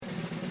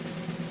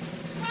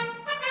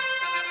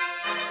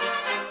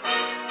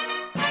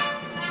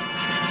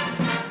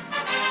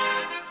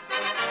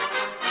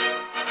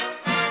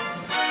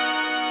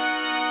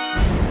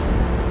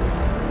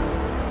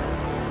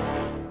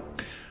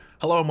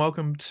and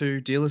welcome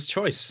to Dealer's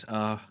Choice.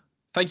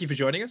 Thank you for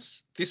joining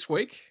us this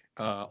week.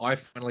 I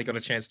finally got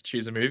a chance to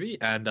choose a movie,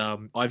 and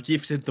I've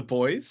gifted the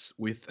boys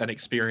with an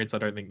experience I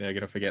don't think they're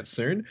going to forget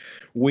soon.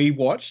 We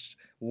watched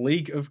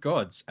League of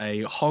Gods,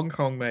 a Hong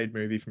Kong-made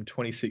movie from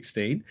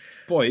 2016.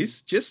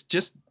 Boys,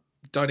 just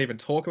don't even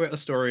talk about the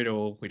story at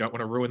all. We don't want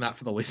to ruin that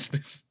for the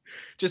listeners.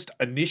 Just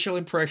initial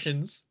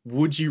impressions.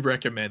 Would you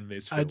recommend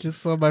this film? I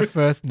just saw my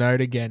first note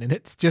again, and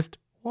it's just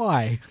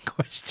why?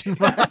 Question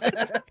mark.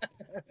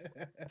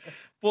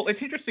 Well,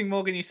 it's interesting,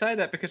 Morgan, you say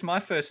that because my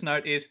first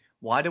note is,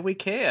 why do we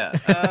care?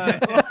 I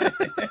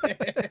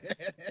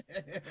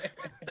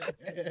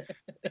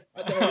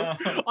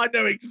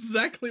know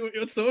exactly what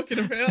you're talking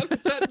about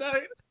with that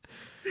note.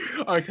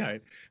 Okay,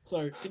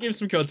 so to give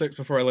some context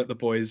before I let the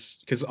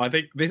boys, because I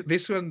think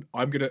this one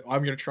I'm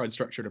gonna try and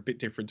structure it a bit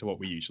different to what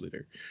we usually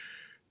do.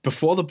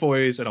 Before the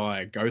boys and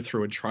I go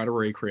through and try to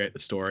recreate the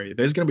story,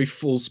 there's going to be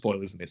full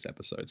spoilers in this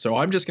episode. So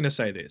I'm just going to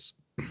say this.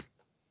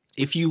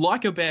 If you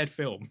like a bad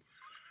film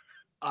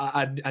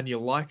and you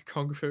like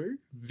Kung Fu,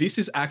 this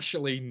is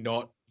actually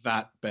not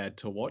that bad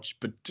to watch,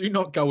 but do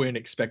not go in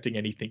expecting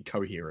anything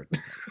coherent.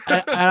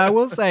 And I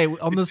will say,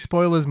 on the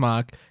spoilers,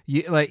 Mark,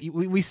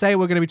 we say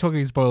we're going to be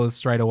talking spoilers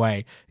straight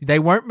away. They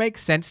won't make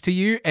sense to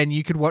you, and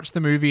you could watch the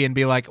movie and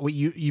be like, well,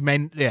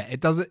 it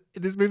doesn't.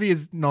 This movie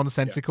is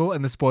nonsensical,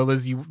 and the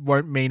spoilers you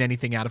won't mean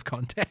anything out of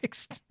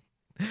context.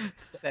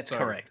 That's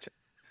correct.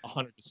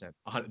 100%.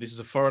 This is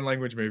a foreign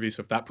language movie,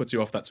 so if that puts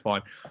you off, that's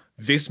fine.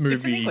 This movie...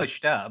 It's an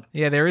English dub.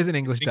 Yeah, there is an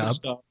English dub,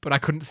 but I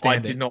couldn't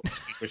stand it. I did not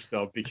watch the English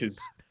dub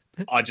because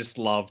I just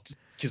loved...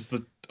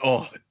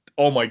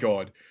 Oh my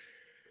God.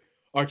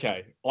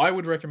 Okay, I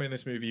would recommend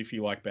this movie if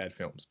you like bad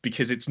films,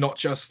 because it's not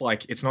just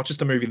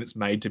a movie that's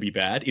made to be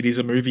bad. It is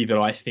a movie that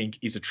I think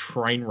is a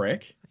train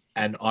wreck,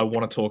 and I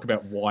want to talk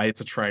about why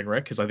it's a train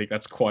wreck, because I think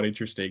that's quite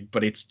interesting,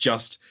 but it's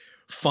just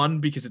fun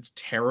because it's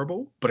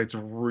terrible, but it's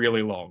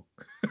really long.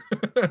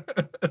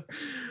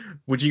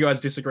 Would you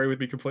guys disagree with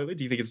me completely?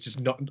 Do you think it's just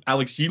not...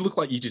 Alex, you look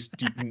like you just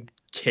didn't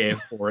care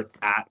for it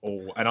at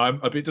all. And I'm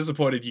a bit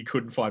disappointed you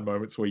couldn't find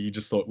moments where you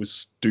just thought it was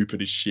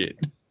stupid as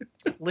shit.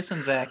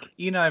 Listen, Zach,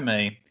 you know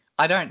me.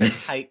 I don't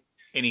hate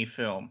any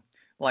film.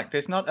 Like,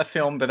 there's not a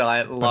film that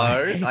I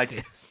loathe.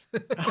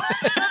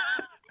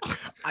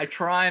 I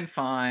try and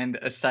find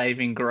a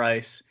saving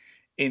grace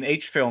in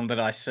each film that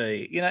I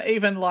see. You know,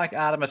 even like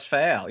Artemis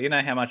Fowl. You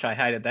know how much I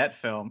hated that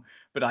film,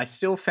 but I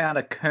still found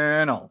a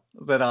kernel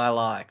that I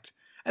liked.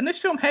 And this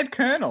film had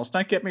kernels,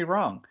 don't get me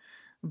wrong.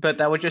 But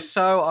they were just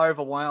so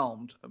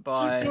overwhelmed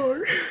by...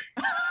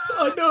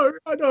 I know.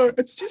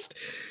 It's just...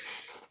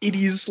 It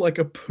is like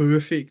a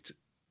perfect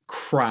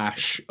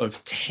crash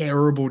of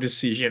terrible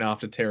decision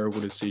after terrible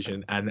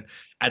decision and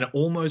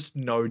almost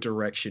no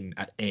direction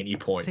at any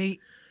point. See,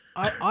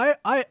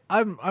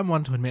 I'm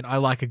one to admit I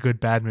like a good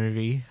bad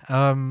movie.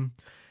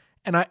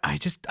 And I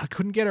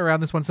couldn't get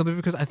around this one simply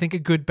because I think a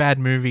good bad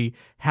movie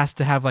has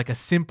to have like a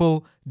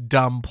simple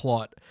dumb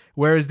plot.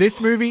 Whereas this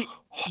movie's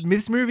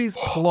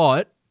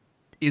plot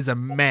is a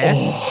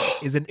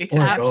mess, is an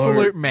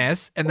absolute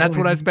mess, and that's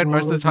what I spent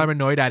most of the time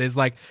annoyed at. Is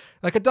like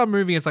a dumb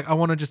movie. It's like I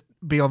want to just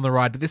be on the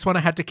ride, but this one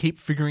I had to keep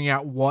figuring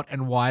out what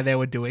and why they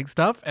were doing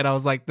stuff, and I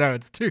was like, no,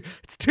 it's too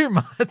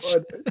much.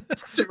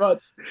 It's too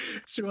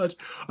much.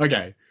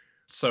 Okay.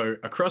 So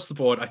across the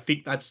board, I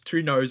think that's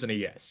 2 no's and a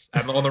yes,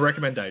 and on the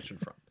recommendation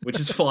front, which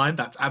is fine.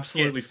 That's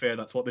absolutely fair.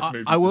 That's what this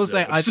movie. I will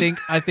say, I think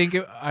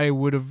I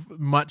would have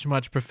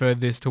much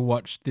preferred this to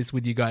watch this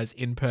with you guys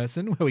in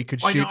person, where we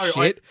could shoot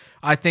shit.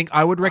 I think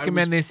I would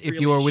recommend this if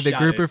you were with a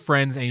group of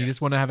friends and you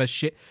just want to have a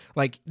shit.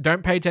 Like,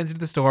 don't pay attention to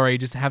the story.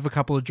 Just have a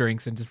couple of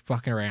drinks and just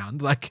fuck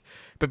around. Like,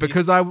 but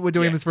because we're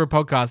doing this for a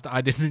podcast,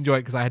 I didn't enjoy it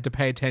because I had to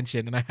pay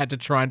attention and I had to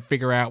try and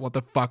figure out what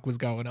the fuck was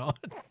going on.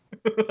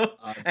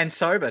 And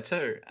sober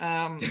too.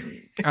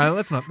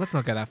 Let's not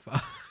go that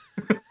far.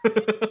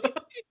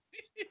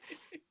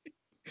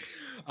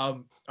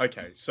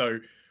 Okay, so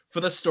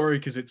for the story,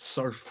 because it's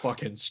so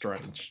fucking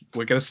strange,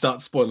 we're gonna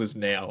start spoilers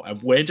now,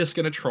 and we're just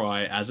gonna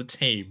try as a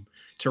team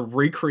to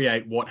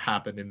recreate what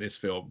happened in this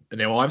film. And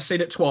now I've seen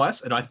it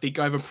twice, and I think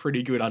I have a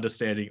pretty good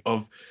understanding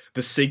of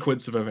the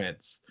sequence of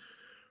events.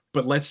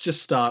 But let's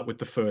just start with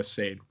the first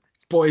scene.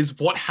 Boys,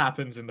 what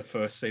happens in the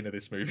first scene of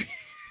this movie?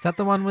 Is that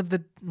the one with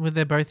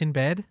they're both in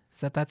bed?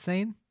 Is that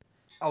scene?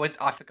 Oh,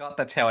 I forgot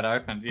that's how it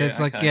opened.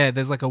 Yeah,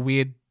 there's like a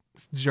weird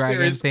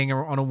dragon thing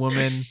on a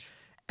woman,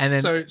 and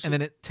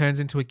then it turns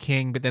into a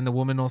king. But then the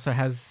woman also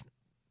has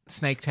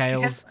snake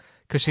tails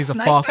because she's a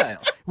fox.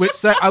 Which,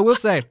 so I will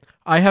say,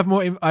 I have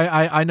more.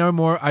 I know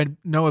more. I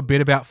know a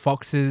bit about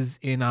foxes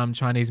in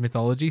Chinese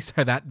mythology,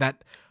 so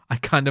that I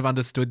kind of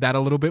understood that a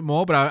little bit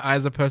more. But I,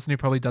 as a person who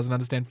probably doesn't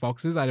understand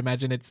foxes, I'd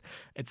imagine it's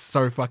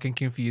so fucking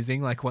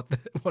confusing, like what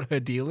her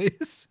deal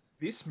is.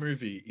 This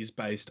movie is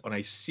based on a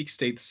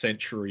 16th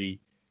century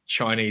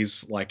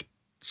Chinese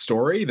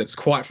story that's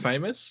quite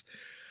famous.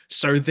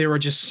 So there are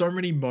just so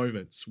many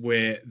moments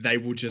where they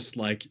will just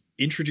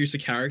introduce a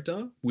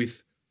character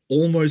with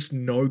almost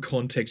no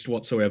context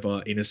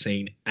whatsoever in a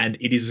scene, and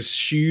it is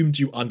assumed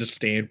you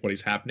understand what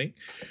is happening.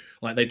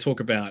 Like, they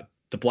talk about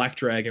the Black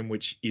Dragon,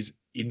 which is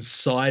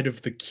inside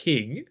of the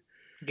king,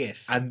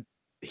 Yes. and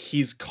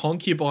his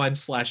concubine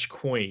 /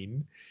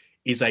 queen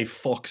is a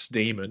fox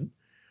demon.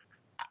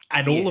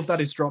 And all of that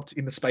is dropped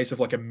in the space of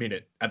like a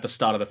minute at the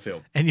start of the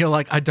film. And you're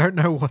like, I don't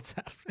know what's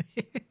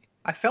happening.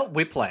 I felt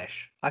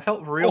whiplash. I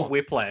felt real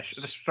whiplash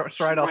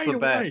straight off the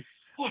bat. Away.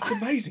 Oh, it's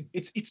amazing.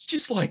 It's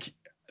just like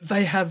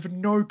they have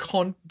no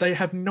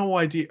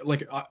idea.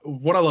 Like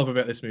what I love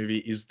about this movie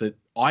is that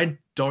I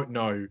don't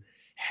know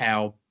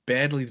how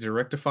badly the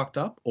director fucked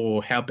up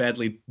or how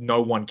badly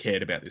no one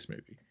cared about this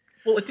movie.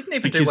 Well, it didn't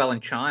even do well in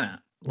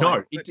China.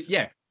 Like,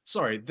 yeah.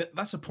 Sorry,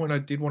 that's a point I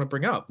did want to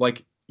bring up.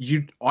 Like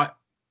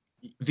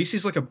this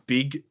is like a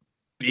big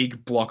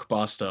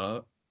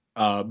blockbuster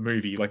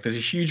movie. Like there's a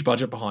huge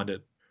budget behind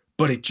it,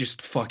 but it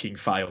just fucking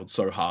failed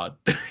so hard.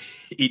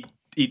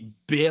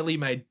 it barely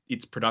made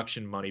its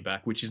production money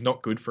back, which is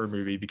not good for a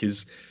movie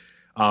because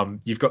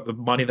you've got the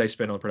money they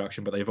spend on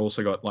production, but they've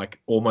also got like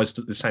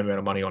almost the same amount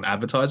of money on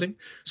advertising.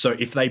 So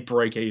if they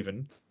break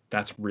even,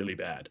 that's really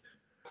bad.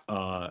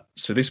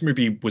 So this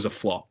movie was a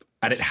flop,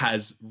 and it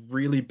has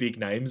really big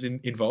names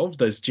involved.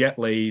 There's Jet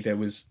Li. There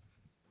was,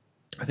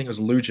 I think it was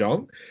Liu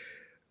Zhang.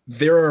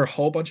 There are a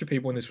whole bunch of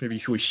people in this movie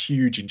who are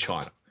huge in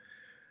China,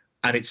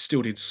 and it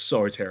still did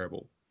so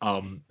terrible.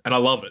 And I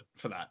love it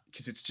for that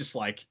because it's just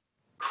like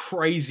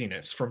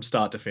craziness from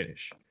start to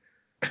finish.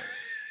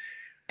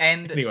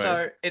 And Anyway.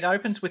 so it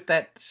opens with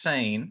that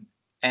scene,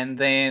 and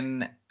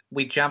then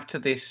we jump to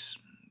this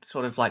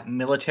sort of like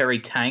military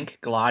tank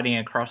gliding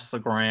across the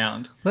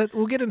ground.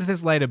 We'll get into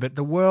this later, but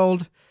the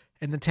world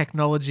and the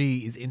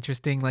technology is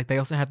interesting. Like they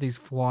also have these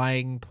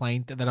flying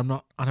planes that I'm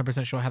not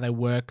 100% sure how they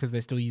work because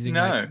they're still using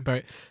like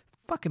boat.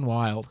 Fucking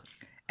wild.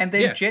 And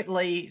then Jet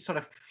Li sort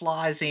of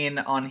flies in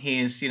on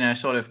his,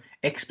 sort of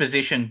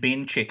exposition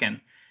bin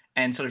chicken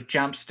and sort of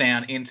jumps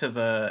down into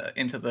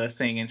the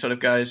thing and sort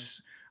of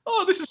goes,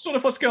 "Oh, this is sort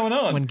of what's going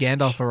on." When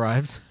Gandalf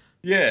arrives.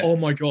 Yeah. Oh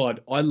my God.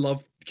 I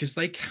love, because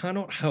they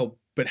cannot help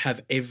but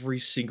have every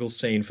single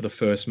scene for the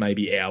first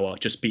maybe hour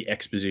just be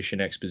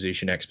exposition. And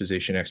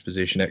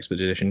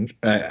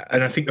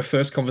I think the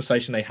first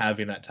conversation they have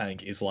in that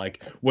tank is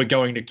like, we're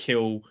going to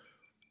kill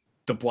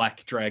the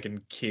Black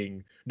Dragon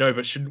King. No,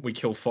 but shouldn't we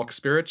kill Fox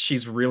Spirit?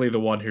 She's really the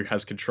one who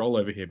has control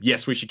over him.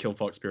 Yes, we should kill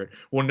Fox Spirit.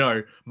 Well,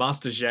 no,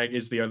 Master Zhang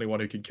is the only one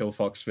who can kill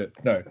Fox Spirit.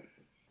 No.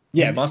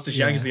 Yeah, Master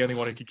Zhang is the only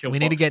one who can kill Fox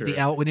Spirit.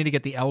 We need to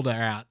get the Elder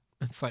out.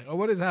 It's like, oh,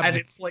 what is happening?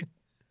 And it's like,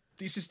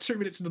 this is 2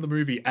 minutes into the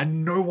movie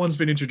and no one's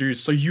been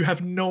introduced, so you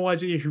have no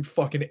idea who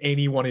fucking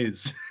anyone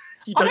is.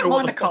 You don't know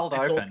what the fuck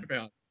they're talking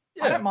about.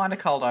 I don't mind a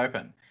cold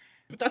open.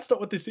 But that's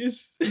not what this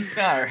is.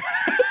 No.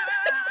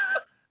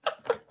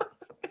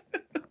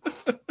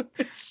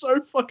 It's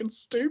so fucking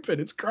stupid.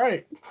 It's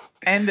great.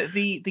 And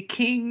the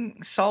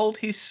king sold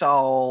his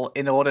soul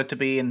in order to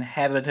be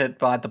inhabited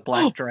by the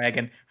Black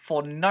Dragon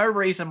for no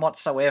reason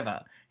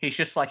whatsoever. He's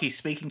just like, he's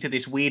speaking to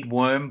this weird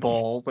worm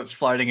ball that's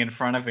floating in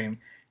front of him,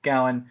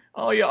 going,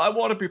 "Oh yeah, I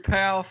want to be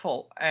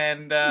powerful."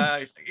 And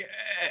he's like,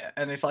 "Yeah,"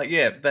 and it's like,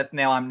 "Yeah,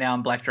 now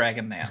I'm Black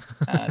Dragon now.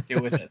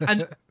 Deal with it."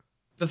 And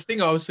the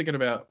thing I was thinking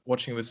about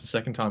watching this the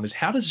second time is,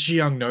 how does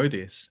Jiang know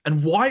this?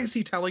 And why is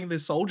he telling the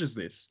soldiers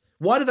this?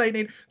 Why do they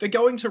need... They're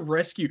going to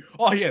rescue...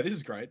 Oh yeah, this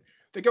is great.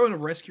 They're going to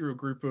rescue a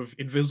group of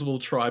invisible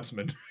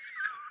tribesmen.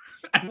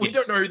 And we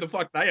don't know who the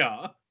fuck they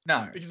are.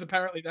 No. Because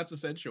apparently that's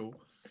essential.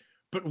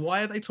 But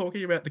why are they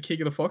talking about the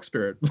King of the Fox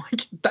Spirit?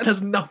 Like, that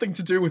has nothing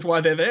to do with why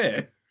they're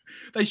there.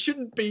 They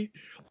shouldn't be...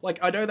 Like,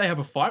 I know they have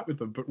a fight with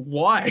them, but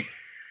why?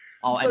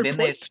 Oh, and then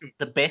there's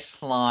the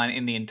best line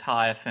in the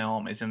entire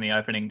film is in the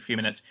opening few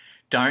minutes.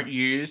 Don't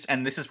use,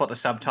 and this is what the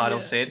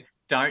subtitle said,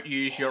 don't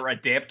use your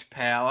adept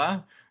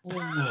power.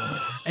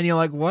 And you're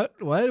like, what?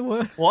 What?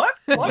 What?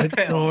 I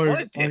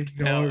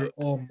know.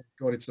 Oh my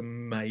God, it's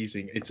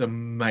amazing. It's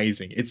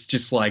amazing. It's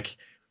just like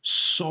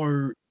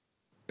so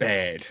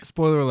bad.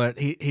 Spoiler alert,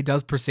 he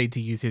does proceed to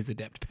use his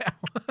adept power.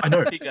 I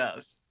know. He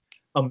does.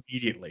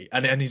 Immediately.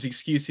 And his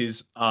excuse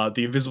is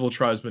the invisible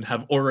tribesmen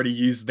have already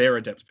used their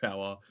adept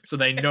power, so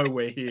they know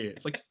we're here.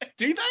 It's like,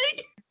 do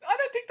they? I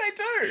don't think they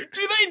do.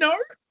 Do they know?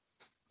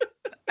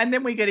 And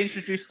then we get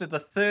introduced to the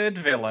third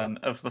villain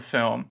of the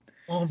film.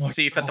 Oh my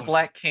So you've got the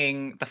Black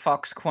King, the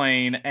Fox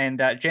Queen,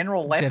 and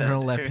General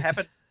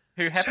Leopard,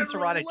 who happens to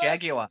ride a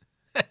Jaguar.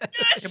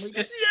 Yes!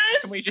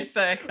 Can we just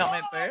say a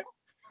comment there?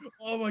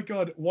 Oh my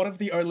God. One of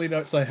the only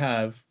notes I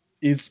have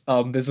is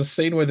there's a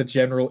scene where the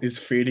general is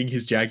feeding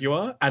his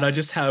Jaguar, and I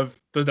just have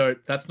the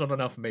note, that's not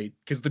enough meat,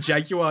 because the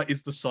Jaguar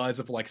is the size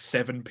of like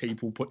 7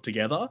 people put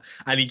together,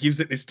 and he gives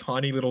it this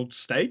tiny little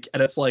steak,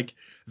 and it's like,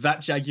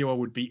 that Jaguar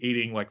would be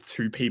eating like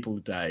 2 people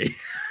a day.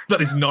 That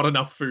is not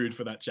enough food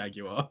for that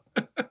Jaguar.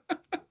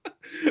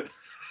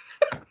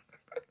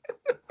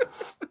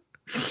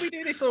 We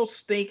do this little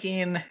sneak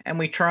in, and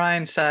we try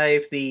and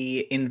save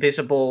the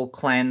invisible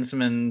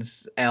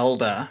clansman's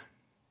elder,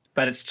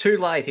 but it's too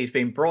late. He's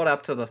been brought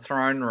up to the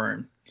throne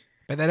room.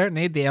 But they don't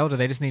need the elder,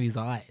 they just need his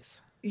eyes.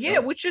 Yeah,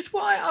 which is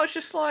why I was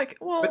just like,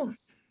 well...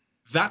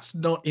 That's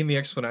not in the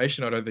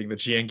explanation, I don't think, that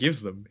Jiang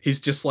gives them. He's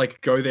just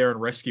like, go there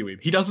and rescue him.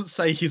 He doesn't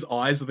say his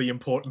eyes are the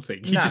important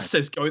thing. He No. just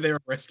says, go there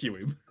and rescue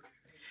him.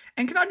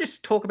 And can I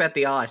just talk about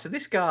the eye? So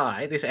this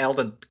guy, this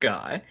elder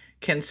guy,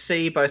 can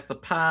see both the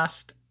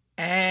past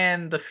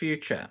and the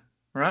future,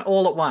 right?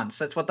 All at once.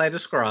 That's what they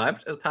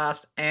described, the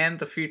past and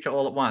the future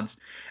all at once.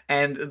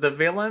 And the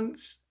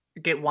villains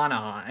get one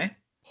eye,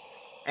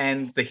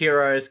 and the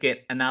heroes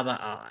get another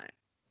eye.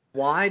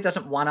 Why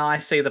doesn't one eye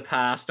see the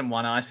past and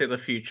one eye see the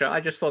future?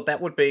 I just thought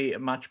that would be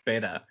much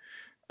better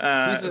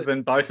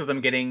than both of them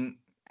getting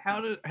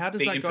How does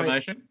the that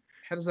information. guy?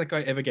 How does that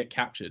guy ever get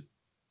captured?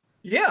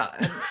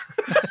 Yeah.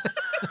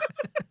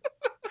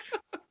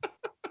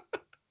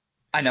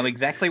 I know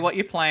exactly what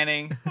you're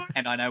planning,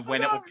 and I know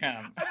when it will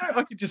come. I know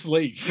I could just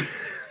leave.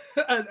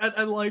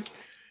 and like,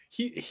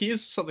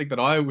 here's something that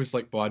I was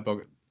like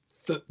mind-boggling.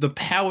 The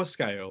power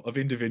scale of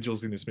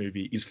individuals in this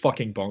movie is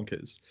fucking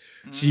bonkers.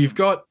 So you've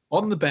got,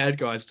 on the bad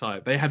guys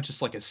type, they have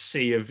just like a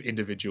sea of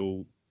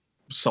individual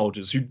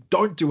soldiers who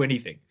don't do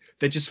anything.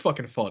 They're just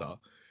fucking fodder.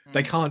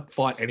 They can't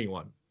fight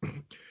anyone.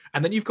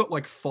 And then you've got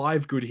like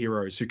 5 good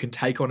heroes who can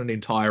take on an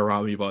entire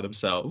army by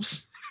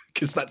themselves.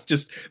 Because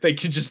they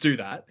can just do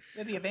that.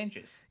 They're the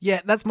Avengers.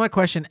 Yeah, that's my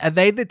question. Are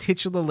they the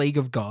titular League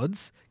of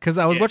Gods? Because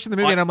I was watching the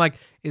movie and I'm like,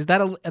 is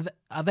that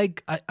are they?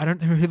 I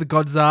don't know who the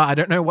gods are. I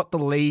don't know what the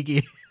League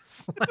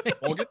is.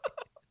 Morgan?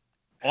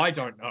 I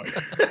don't know.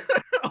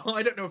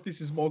 I don't know if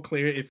this is more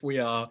clear if we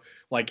are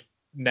like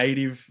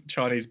native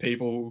Chinese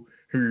people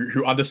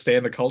who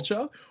understand the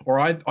culture, or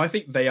I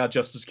think they are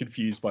just as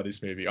confused by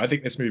this movie. I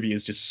think this movie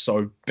is just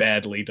so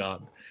badly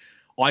done.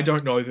 I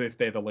don't know if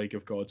they're the League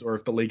of Gods, or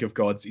if the League of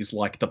Gods is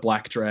like the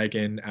Black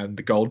Dragon and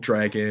the Gold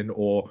Dragon,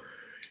 or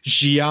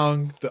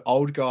Jiang, the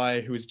old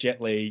guy who is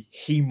Jet Li.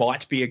 He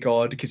might be a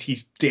god because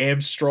he's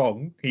damn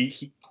strong.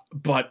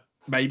 But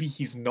maybe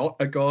he's not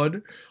a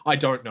god. I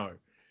don't know.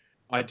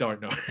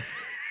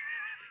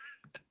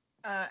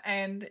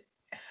 And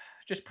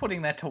just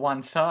putting that to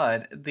one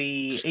side,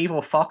 the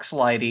evil fox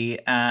lady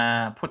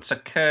puts a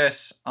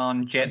curse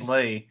on Jet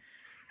Li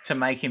to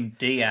make him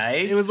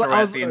de-age. It was like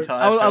I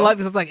like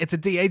this. It's like it's a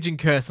de-aging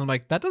curse. I'm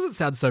like, that doesn't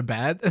sound so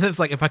bad. And it's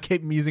like if I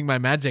keep using my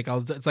magic,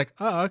 it's like,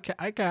 oh, okay,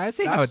 I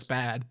see how it's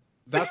bad.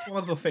 That's one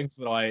of the things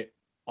that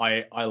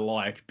I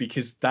like,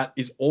 because that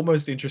is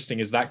almost interesting,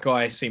 as that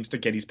guy seems to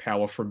get his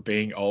power from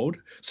being old.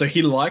 So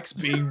he likes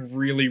being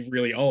really,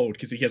 really old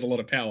because he has a lot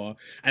of power,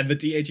 and the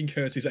de-aging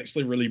curse is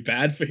actually really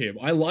bad for him.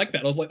 I like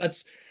that. I was like,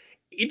 that's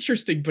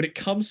interesting, but it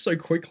comes so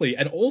quickly.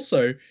 And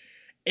also,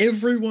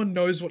 everyone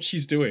knows what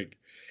she's doing.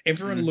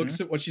 Everyone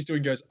looks at what she's doing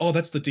and goes, oh,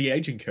 that's the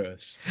de-aging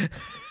curse.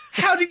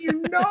 How do you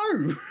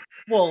know?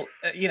 Well,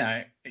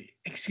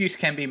 excuse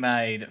can be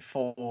made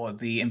for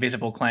the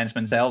Invisible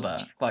Klansman Zelda,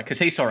 like, because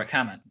he saw it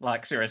coming,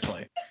 like,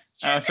 seriously.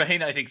 So he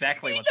knows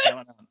exactly what's going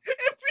on.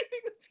 Everything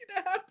that's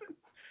going to happen.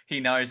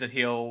 He knows that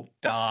he'll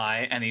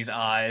die, and his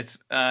eyes,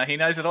 he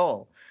knows it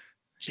all.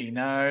 He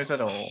knows it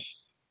all.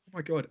 Oh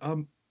my God.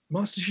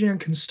 Master Jiang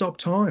can stop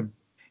time.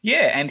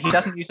 Yeah, and he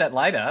doesn't use that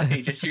later.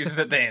 He just uses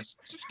it then.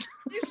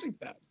 Using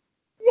that.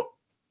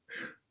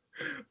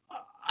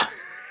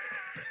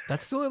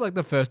 That's still like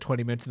the first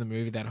 20 minutes of the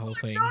movie, that whole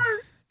thing.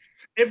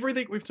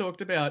 Everything we've talked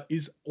about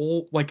is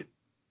all like,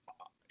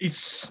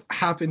 it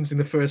happens in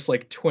the first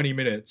like 20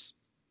 minutes,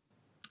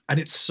 and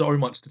it's so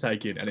much to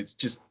take in, and it's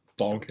just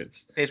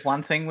bonkers. There's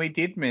one thing we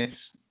did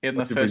miss in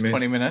What the did we first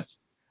 20 miss? minutes.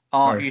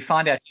 Oh. You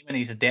find out him and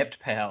his adept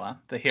power,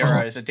 the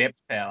hero's adept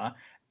power,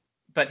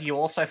 but you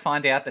also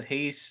find out that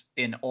he's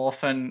an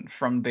orphan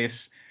from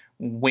this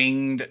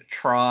winged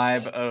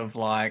tribe of,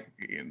 like,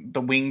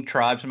 the winged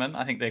tribesmen,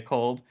 I think they're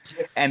called.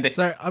 And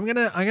So I'm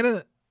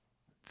gonna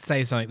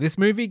say something. This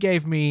movie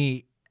gave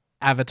me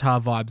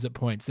Avatar vibes at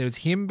points. There was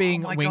him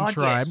being my Winged God,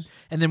 Tribe, yes.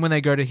 and then when they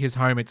go to his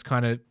home, it's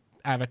kind of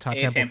Avatar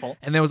Air Temple. Temple.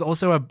 And there was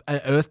also a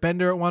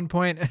Earthbender at one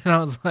point, and I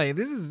was like,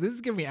 this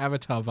is giving me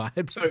Avatar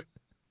vibes. So,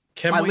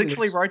 can I we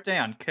literally list- wrote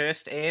down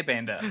Cursed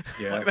Airbender.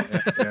 Yeah, Like,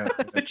 that's yeah.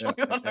 literally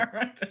what I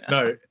wrote down.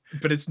 No,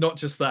 but it's not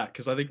just that,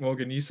 because I think,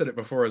 Morgan, you said it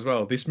before as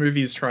well. This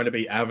movie is trying to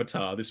be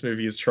Avatar. This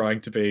movie is trying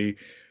to be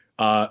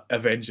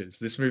Avengers.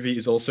 This movie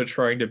is also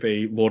trying to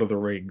be Lord of the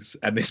Rings.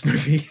 And this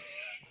movie...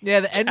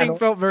 Yeah, the ending cannot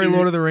felt very do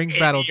Lord of the Rings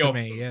battle any to of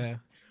me. them. Yeah.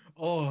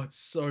 Oh, it's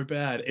so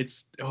bad.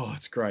 It's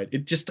great.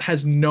 It just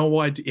has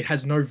no idea. It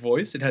has no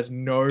voice. It has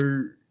no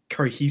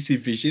cohesive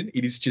vision.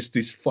 It is just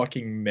this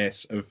fucking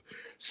mess of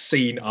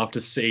scene after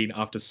scene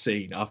after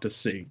scene after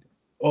scene.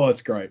 Oh,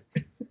 it's great.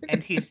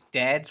 And his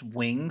dad's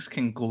wings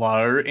can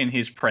glow in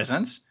his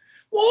presence.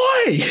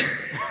 Why?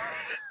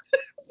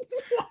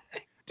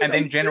 And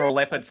then General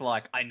Leopard's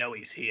like, I know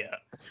he's here.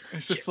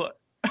 It's just like...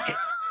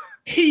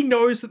 He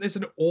knows that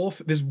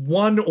there's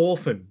one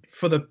orphan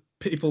for the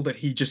people that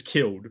he just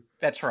killed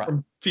That's right.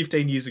 from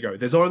 15 years ago.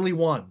 There's only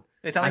one.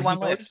 There's only And one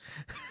he left. knows-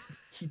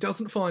 He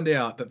doesn't find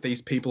out that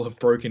these people have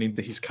broken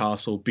into his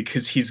castle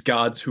because his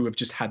guards, who have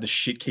just had the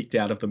shit kicked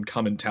out of them,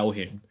 come and tell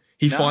him.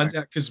 He No. finds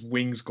out because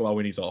wings glow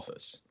in his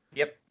office.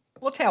 Yep.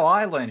 Well, that's how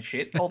I learn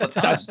shit all the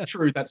time. That's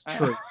true. That's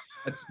true.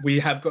 we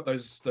have got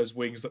those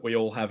wings that we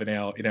all have in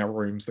our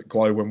rooms that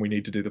glow when we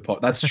need to do the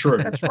pot. That's true.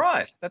 That's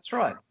right. That's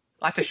right.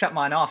 I had to shut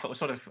mine off. It was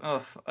sort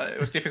of, it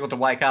was difficult to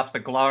wake up. The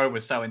glow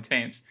was so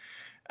intense.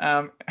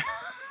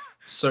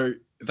 So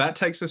that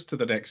takes us to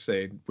the next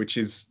scene, which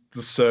is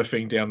the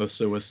surfing down the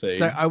sewer scene.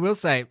 So I will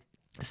say,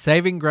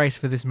 saving grace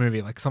for this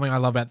movie, like something I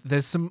love about,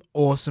 there's some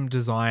awesome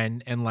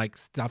design and like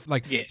stuff,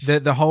 like Yes.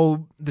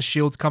 the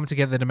shields come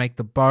together to make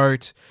the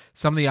boat.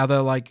 Some of the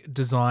other like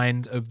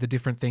designs of the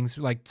different things,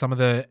 like some of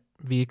the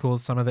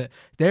vehicles,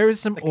 there is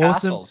some The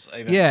awesome, castles,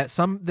 even. yeah.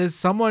 There's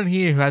someone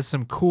here who has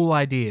some cool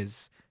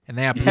ideas. And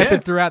they are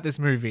peppered throughout this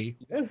movie.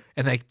 Yeah.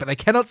 But they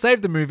cannot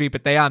save the movie,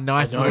 but they are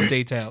nice I know. little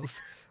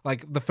details.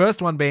 Like the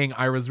first one being,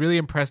 I was really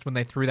impressed when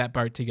they threw that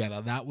boat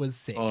together. That was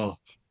sick. Oh,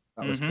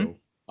 that was Mhm. cool.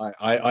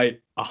 I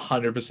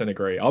 100%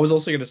 agree. I was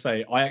also going to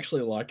say I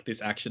actually like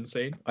this action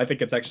scene. I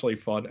think it's actually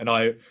fun, and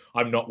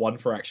I'm not one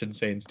for action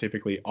scenes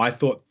typically. I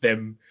thought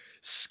them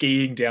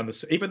skiing down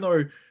even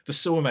though the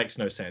sewer makes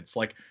no sense.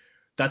 Like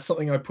that's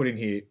something I put in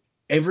here.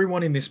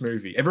 Everyone in this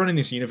movie, everyone in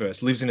this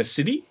universe lives in a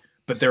city,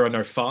 but there are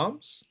no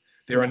farms.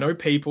 There are no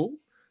people.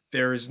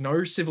 There is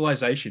no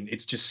civilization.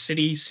 It's just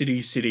city,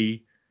 city,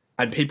 city,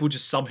 and people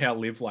just somehow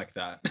live like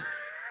that.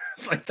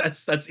 Like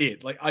that's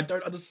it. Like I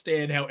don't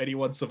understand how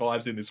anyone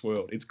survives in this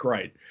world. It's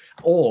great.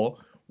 Or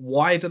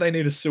why do they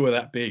need a sewer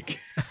that big?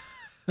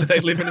 Do they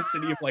live in a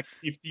city of like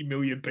 50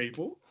 million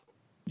people?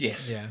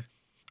 Yes. Yeah.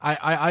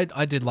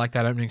 I did like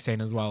that opening scene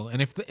as well,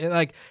 and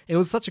it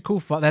was such a cool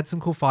fight. They had some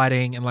cool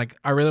fighting, and like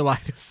I really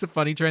liked some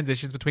funny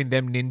transitions between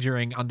them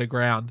ninjaing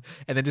underground,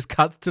 and then just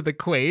cuts to the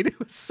Queen. It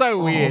was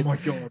so weird. Oh my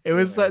god! It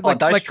was those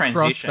like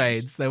transitions.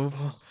 crossfades. They were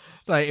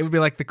like it would be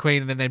like the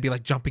Queen, and then they'd be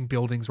like jumping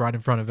buildings right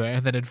in front of her,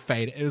 and then it'd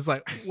fade. It was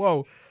like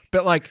whoa,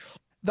 but like.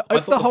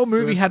 If the whole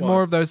movie had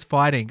more of those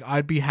fighting,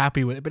 I'd be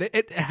happy with it. But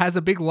it has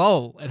a big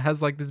lull. It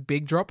has like this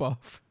big drop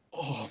off.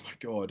 Oh my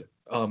god.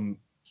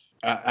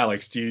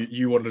 Alex, do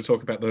you want to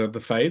talk about the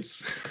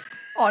fades?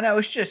 Oh no,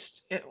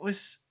 it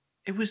was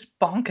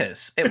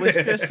bonkers. It was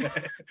just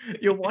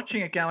you're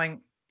watching it going,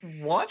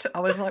 what?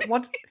 I was like,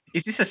 what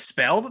is this a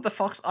spell that the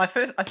fox? I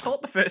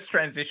thought the first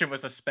transition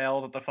was a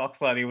spell that the fox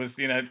lady was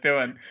doing.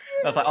 I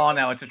was like, oh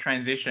no, it's a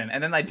transition,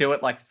 and then they do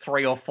it like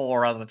 3 or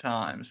 4 other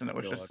times, and it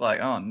was just like,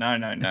 oh no.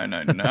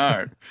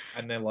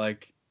 And they're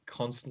like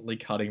constantly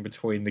cutting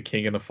between the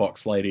king and the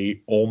fox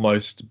lady,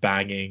 almost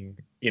banging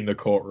in the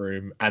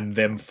courtroom, and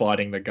them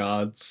fighting the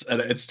guards, and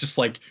it's just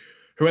like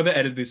whoever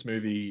edited this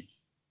movie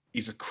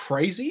is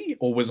crazy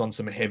or was on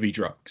some heavy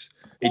drugs.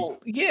 Well,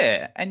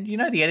 yeah, and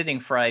the editing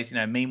phrase,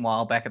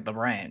 meanwhile back at the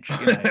ranch,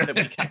 that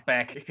we cut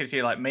back because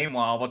you're like,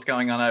 meanwhile, what's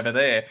going on over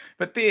there?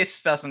 But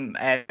this doesn't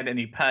add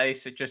any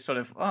pace. It just sort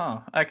of,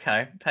 oh,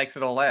 okay, takes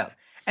it all out.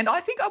 And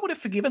I think I would have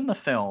forgiven the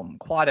film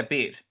quite a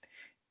bit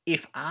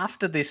if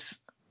after this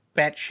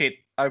batshit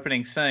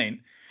opening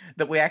scene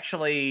that we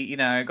actually,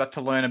 got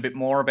to learn a bit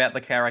more about the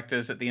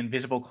characters, that the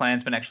Invisible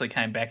Klansman actually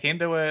came back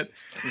into it,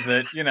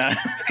 that,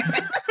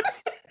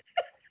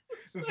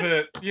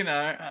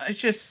 it's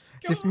just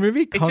this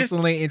movie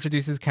constantly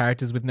introduces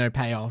characters with no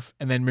payoff,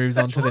 and then moves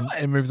on to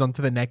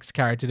the next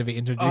character to be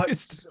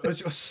introduced.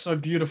 It's so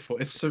beautiful.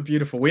 It's so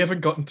beautiful. We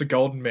haven't gotten to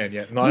Golden Man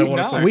yet, and I want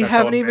to talk we about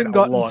haven't Golden even Man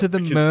gotten a lot to the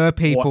because mer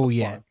people what the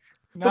yet. fuck?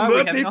 No, the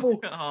we mer have people.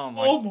 not.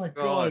 Oh my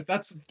god,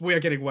 we are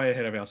getting way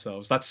ahead of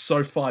ourselves. That's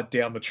so far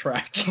down the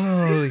track.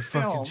 Holy This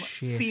fucking film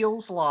shit!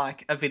 feels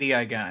like a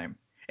video game.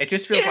 It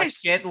just feels like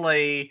Jet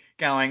Li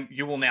going,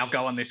 you will now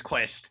go on this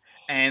quest.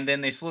 And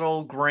then this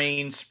little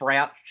green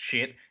sprout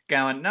shit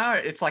going, no,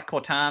 it's like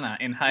Cortana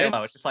in Halo.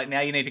 Yes. It's just like,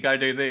 now you need to go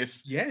do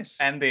this. Yes.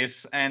 And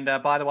this. And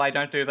by the way,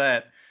 don't do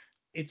that.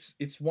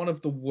 It's one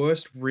of the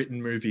worst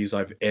written movies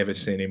I've ever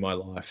seen in my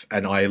life,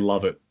 and I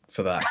love it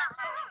for that.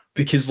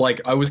 Because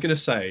like I was gonna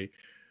say,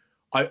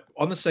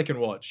 on the second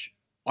watch,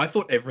 I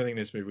thought everything in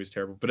this movie was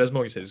terrible. But as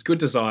Morgan said, it's good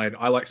design.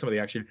 I like some of the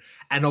action.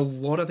 And a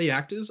lot of the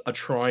actors are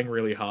trying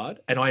really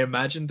hard. And I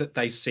imagine that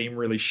they seem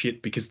really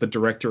shit because the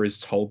director has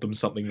told them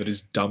something that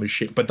is dumb as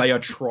shit. But they are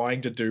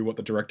trying to do what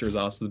the director has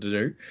asked them to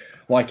do.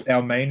 Like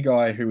our main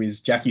guy, who is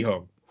Jackie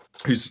Hong,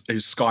 who's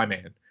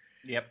Skyman.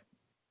 Yep.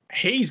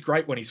 He's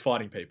great when he's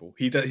fighting people.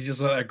 He's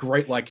just a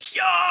great like,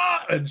 yeah,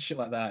 and shit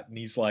like that. And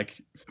he's like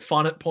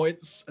fun at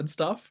points and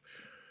stuff.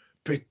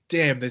 But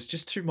damn, there's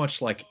just too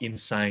much like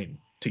insane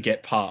to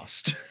get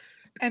past.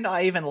 And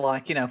I even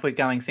like, if we're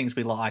going things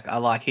we like, I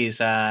like his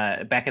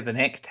back of the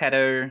neck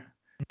tattoo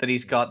that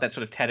he's got, that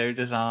sort of tattoo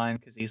design,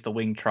 because he's the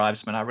winged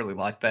tribesman. I really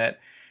like that.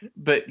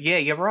 But yeah,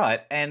 you're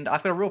right. And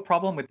I've got a real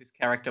problem with this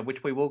character,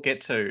 which we will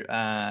get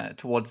to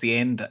towards the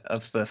end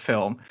of the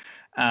film.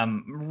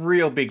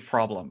 Real big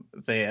problem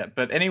there.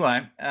 But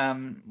anyway,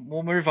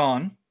 we'll move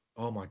on.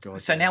 Oh my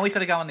god. So now we've got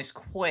to go on this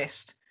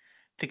quest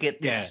to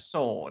get this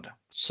sword.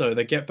 So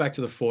they get back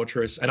to the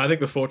fortress, and I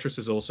think the fortress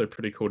is also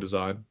pretty cool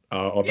design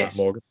on that,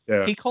 Morgan.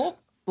 Yeah.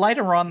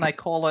 Later on, they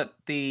call it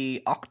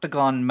the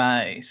Octagon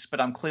Maze, but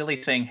I'm clearly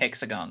seeing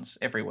hexagons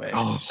everywhere,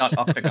 not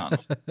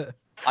octagons.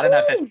 I don't know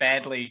if that's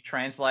badly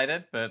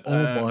translated, but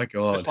oh my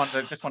god, just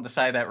wanted to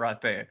say that right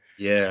there.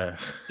 Yeah,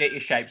 get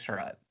your shapes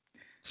right.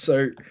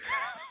 So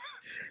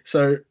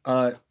So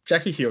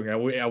Jackie Hyung,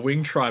 our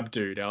wing tribe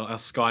dude, our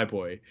sky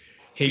boy,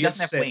 He gets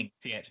doesn't have sent- wings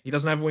yet. He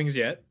doesn't have wings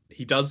yet.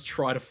 He does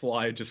try to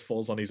fly and just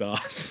falls on his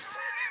ass.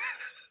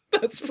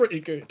 That's pretty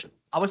good.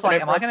 I was And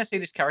like, am I everyone- going to see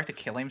this character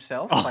kill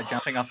himself Oh. by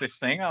jumping off this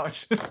thing? I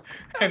was just,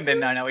 and then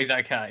no, he's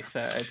okay.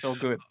 So it's all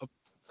good.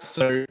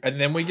 So, and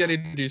then we get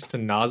introduced to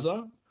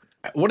Naza.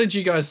 What did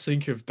you guys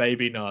think of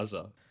baby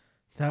Naza?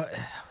 That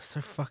was so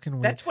fucking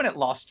weird. That's when it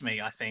lost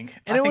me, I think.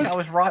 And I it think was- I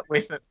was right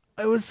with it.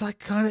 It was like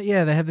kind of,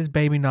 yeah, they have this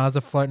baby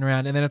Naza floating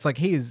around, and then it's like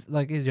he's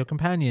your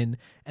companion,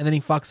 and then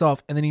he fucks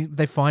off, and then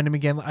they find him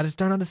again. I just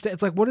don't understand.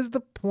 It's like, what is the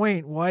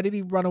point? Why did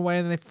he run away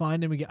and then they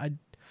find him again?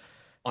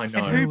 I And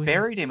know. who weird.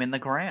 buried him in the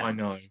ground? I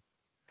know.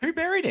 Who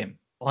buried him?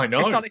 I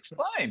know. It's not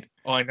explained.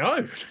 I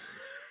know.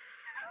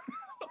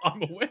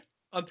 I'm aware.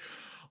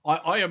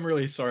 I am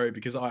really sorry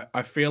because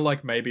I feel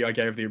like maybe I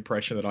gave the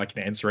impression that I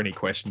can answer any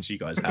questions you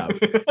guys have.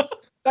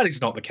 That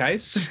is not the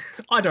case.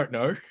 I don't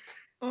know.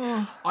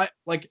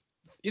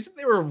 Isn't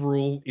there a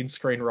rule in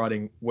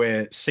screenwriting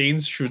where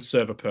scenes should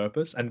serve a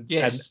purpose and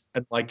Yes.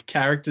 and like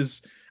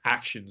characters'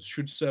 actions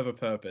should serve a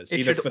purpose,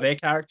 It either should- for their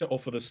character or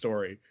for the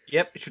story?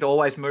 Yep, it should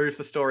always move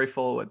the story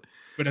forward.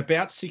 But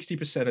about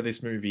 60% of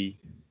this movie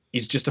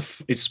is just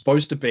it's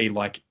supposed to be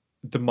like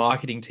the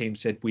marketing team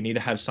said we need to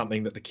have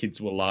something that the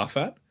kids will laugh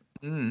at.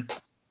 Mm.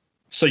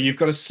 So you've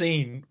got a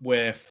scene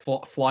where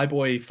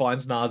Flyboy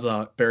finds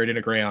Naza buried in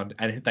the ground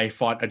and they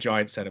fight a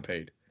giant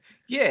centipede.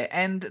 Yeah,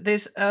 and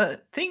there's a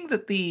thing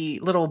that the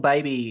little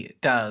baby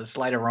does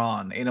later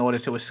on in order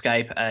to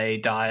escape a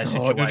dire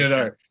situation. Oh,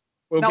 no.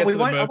 We'll No, get we to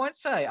the won't. I mer- won't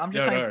say. I'm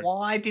just No, saying, no.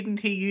 why didn't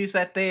he use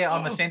that there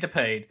on the Oh.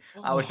 centipede?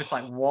 I was just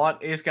like,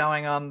 what is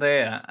going on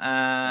there?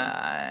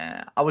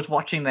 I was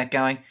watching that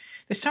going,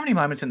 there's so many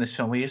moments in this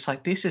film where you're just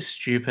like, this is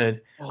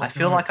stupid. Oh, I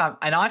feel no. like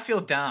I feel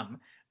dumb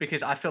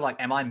because I feel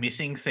like, am I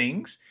missing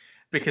things?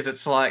 Because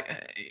it's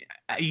like,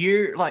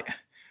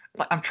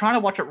 I'm trying to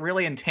watch it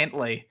really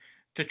intently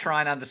to try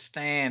and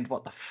understand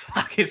what the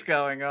fuck is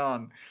going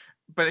on.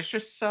 But it's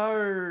just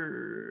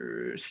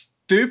so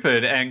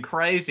stupid and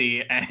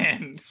crazy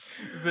and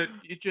that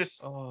you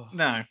just, Oh,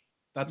 no.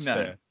 that's no.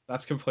 fair.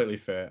 That's completely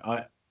fair.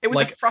 It was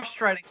Like- a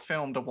frustrating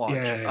film to watch,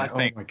 I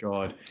think. Oh my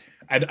god.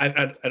 And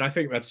I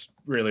think that's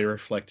really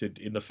reflected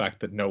in the fact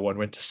that no one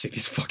went to see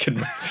this fucking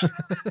movie.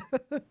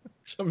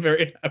 Which I'm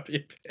very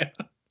happy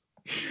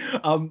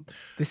about.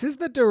 This is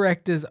the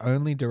director's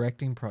only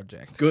directing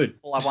project. Good.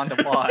 Well, I wonder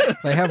why.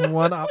 They have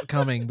one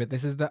upcoming, but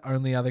this is the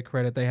only other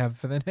credit they have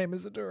for their name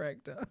as a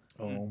director.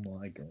 Oh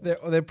my god.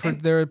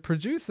 They're a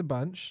producer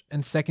bunch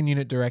and second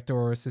unit director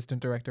or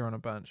assistant director on a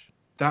bunch.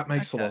 That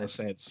makes a lot Okay. of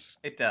sense.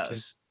 It does.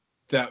 Because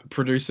that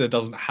producer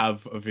doesn't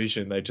have a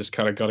vision. They just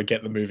kind of got to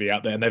get the movie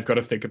out there and they've got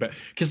to think about,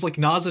 because like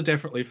Naza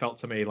definitely felt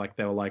to me like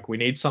they were like, we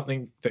need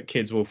something that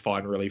kids will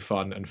find really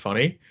fun and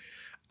funny.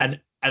 And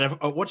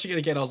watching it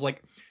again, I was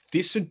like,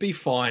 this would be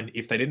fine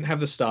if they didn't have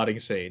the starting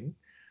scene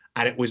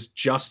and it was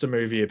just a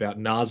movie about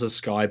Naza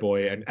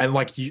Skyboy and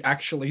like you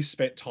actually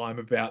spent time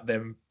about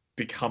them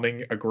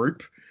becoming a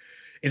group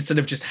instead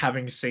of just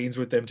having scenes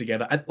with them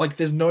together. And, like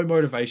there's no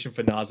motivation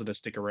for Naza to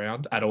stick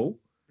around at all.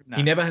 No.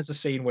 He never has a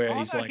scene where Oh,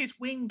 he's no, like, his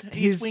winged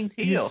His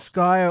heel.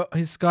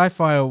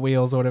 Skyfire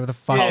wheels or whatever the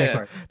fuck. Yeah. They,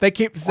 sorry. they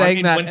keep I saying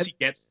mean, that. once and he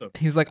gets them.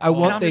 he's like, I Oh.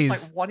 And want I'm these.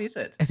 just like, what is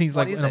it? And he's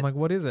What like, is and I'm it? like,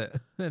 what is it?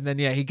 And then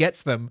yeah, he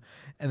gets them,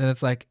 and then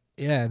it's like,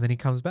 yeah, and then he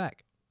comes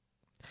back.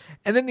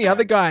 And then the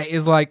other guy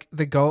is like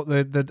the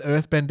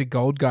earthbender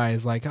gold guy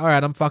is like, all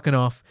right, I'm fucking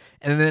off.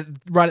 And then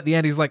right at the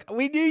end, he's like,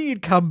 we knew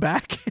you'd come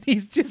back, and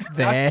he's just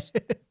there. That's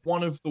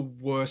one of the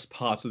worst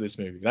parts of this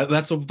movie.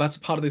 That's a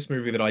part of this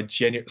movie that I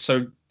genuinely.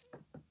 So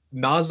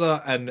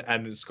Naza and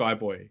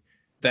Skyboy,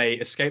 they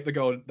escape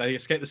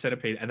the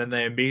centipede, and then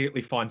they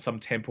immediately find some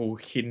temple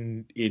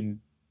hidden in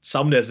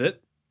some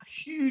desert. A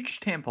huge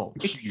temple.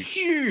 It's Huge.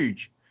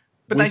 huge.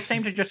 But they With-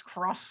 seem to just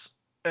cross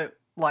it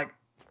like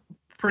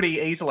pretty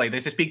easily.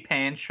 There's this big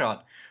pan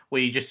shot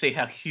where you just see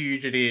how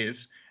huge it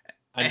is.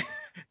 And-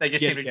 They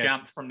just Yeah, seem to yeah.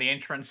 jump from the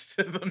entrance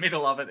to the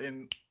middle of it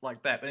in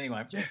like that. But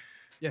anyway,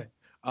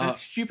 the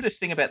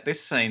stupidest thing about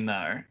this scene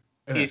though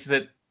is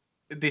that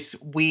this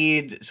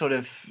weird sort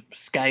of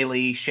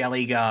scaly,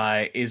 shelly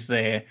guy is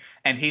there,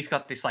 and he's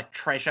got this like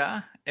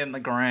treasure in the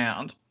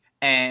ground,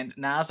 and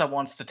Naza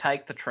wants to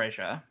take the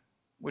treasure,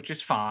 which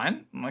is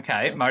fine.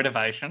 Okay,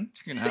 motivation,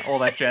 all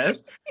that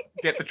jazz.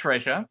 Get the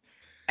treasure.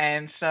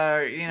 And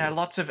so,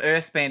 lots of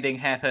earthbending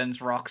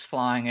happens, rocks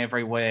flying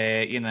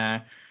everywhere,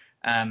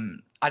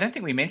 I don't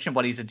think we mentioned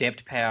what his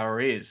adept power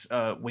is,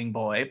 Wing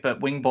Boy, but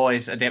Wing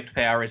Boy's adept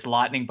power is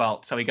lightning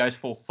bolt, so he goes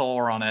full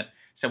Thor on it.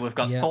 So we've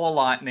got Yeah. Thor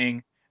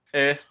lightning,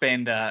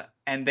 earthbender,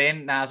 and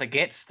then Naza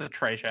gets the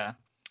treasure,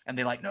 and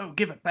they're like, no,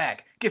 give it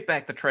back. Give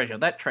back the treasure.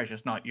 That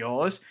treasure's not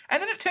yours. And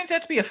then it turns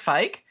out to be a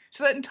fake.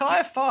 So that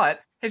entire fight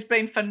has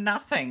been for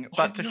nothing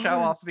but to show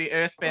know. off the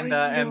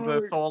earthbender and the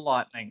know. Thor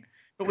lightning.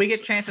 But we get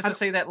It's- chances to and-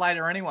 see that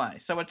later anyway.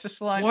 So it's just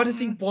like, Why does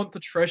he want the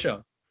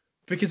treasure?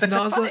 Because That's a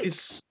Naza fake.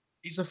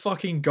 is a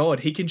fucking god.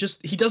 He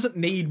doesn't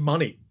need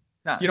money.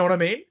 No. You know what I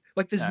mean?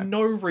 Like, there's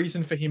no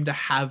reason for him to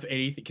have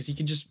anything because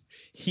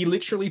he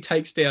literally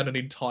takes down an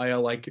entire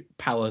like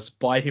palace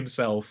by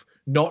himself,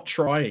 not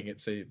trying, it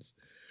seems.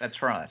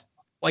 That's right.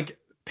 Like,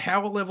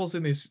 power levels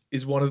in this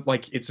is one of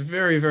like, it's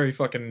very, very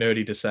fucking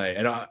nerdy to say.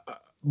 And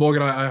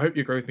Morgan, I hope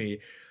you agree with me.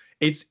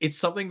 It's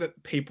something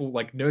that people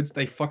like nerds,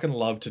 they fucking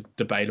love to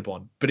debate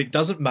upon, but it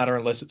doesn't matter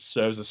unless it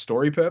serves a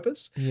story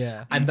purpose.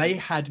 Yeah. And they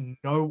had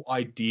no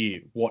idea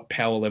what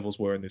power levels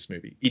were in this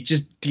movie. It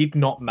just did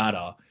not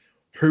matter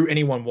who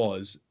anyone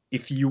was.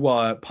 If you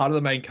were part of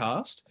the main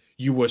cast,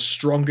 you were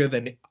stronger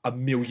than a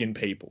million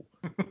people.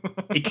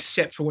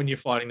 Except for when you're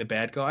fighting the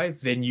bad guy,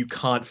 then you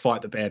can't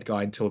fight the bad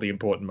guy until the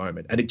important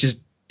moment. And it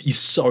just is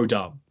so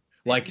dumb.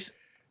 Like,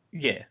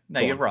 yeah, no,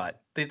 you're right.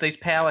 These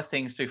power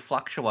things do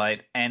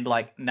fluctuate, and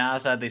like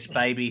NASA, this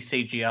baby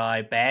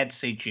CGI, bad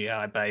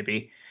CGI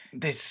baby.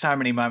 There's so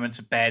many moments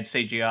of bad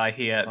CGI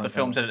here. The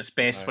film's at its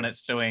best when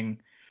it's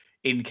doing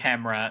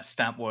in-camera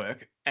stunt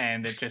work,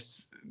 and it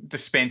just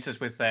dispenses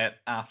with that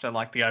after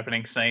like the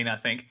opening scene, I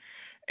think.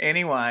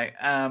 Anyway,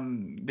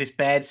 this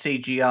bad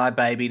CGI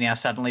baby now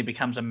suddenly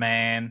becomes a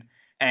man.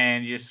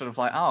 And you're sort of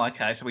like, oh,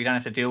 okay, so we don't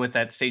have to deal with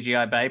that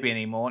CGI baby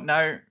anymore.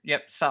 No,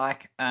 yep,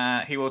 psych.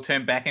 He will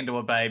turn back into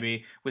a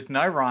baby with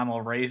no rhyme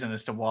or reason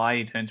as to why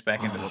he turns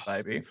back into a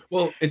baby.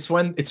 Well, it's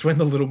when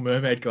the Little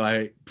Mermaid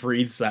guy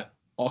breathes that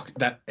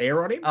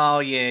air on him. Oh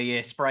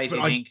yeah, sprays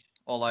his ink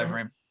all over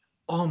him.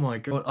 Oh my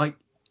god! I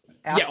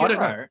don't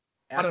know.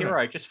 Our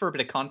hero, just for a bit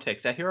of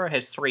context, our hero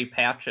has 3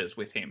 pouches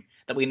with him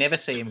that we never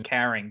see him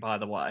carrying, by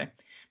the way.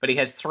 But he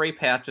has 3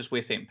 pouches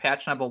with him.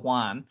 Pouch number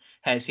 1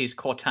 has his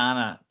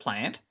Cortana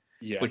plant,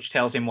 which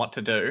tells him what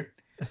to do.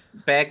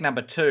 Bag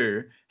number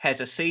 2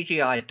 has a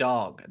CGI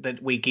dog that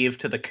we give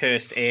to the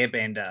cursed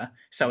airbender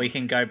so he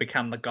can go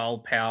become the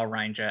gold Power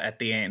Ranger at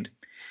the end.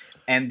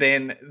 And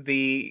then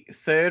the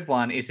third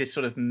one is this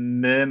sort of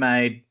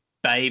mermaid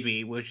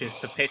baby, which is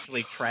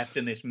perpetually trapped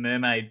in this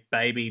mermaid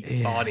baby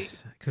body.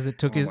 Because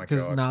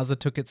NASA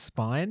took its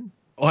spine.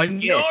 I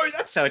know,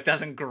 so it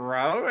doesn't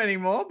grow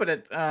anymore, but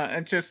it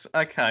just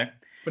okay.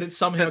 But it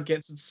somehow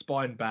gets its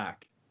spine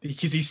back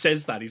because he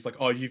says that he's like,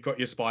 "Oh, you've got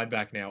your spine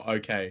back now."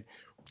 Okay,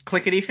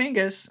 clickety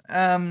fingers.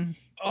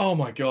 Oh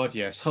my god,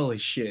 yes! Holy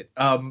shit.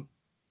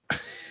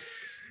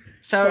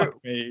 So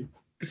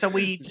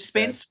we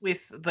dispense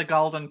with the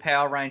Golden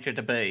Power Ranger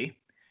to be,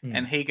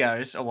 and he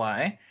goes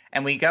away,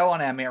 and we go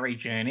on our merry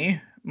journey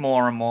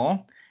more and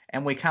more,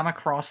 and we come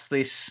across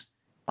this.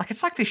 Like,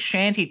 it's like this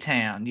shanty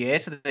town, yeah?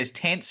 So there's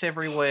tents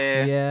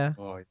everywhere. Yeah.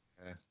 Oh,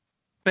 yeah.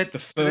 But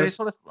there's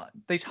sort of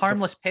these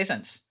homeless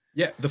peasants.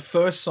 Yeah, the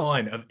first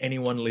sign of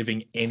anyone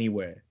living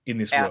anywhere in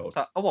this world.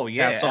 Oh, well,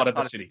 yeah. Outside of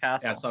the cities.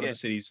 Outside of the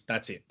cities,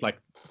 that's it. Like,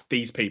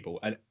 these people.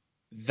 And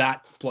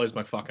that blows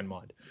my fucking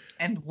mind.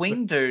 And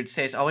Wing Dude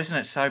says, oh, isn't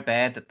it so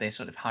bad that they're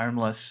sort of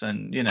homeless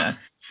and, you know,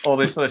 all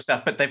this sort of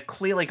stuff. But they've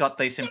clearly got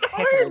these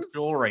impeccable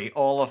jewelry,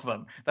 all of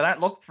them. They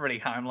don't look pretty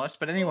homeless.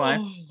 But anyway,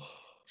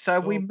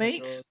 so we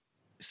meet...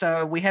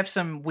 So we have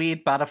some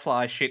weird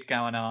butterfly shit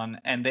going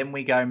on, and then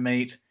we go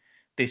meet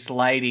this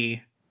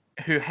lady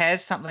who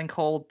has something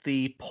called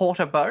the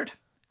porter boat.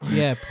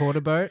 Yeah, porter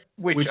boat.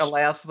 Which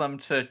allows them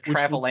to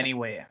travel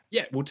anywhere.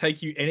 Yeah, will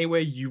take you anywhere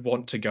you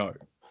want to go.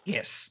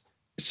 Yes.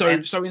 So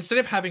instead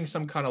of having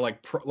some kind of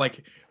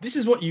like this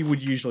is what you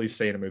would usually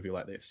see in a movie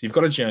like this. You've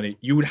got a journey.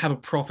 You would have a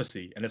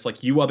prophecy, and it's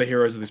like you are the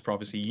heroes of this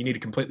prophecy. You need to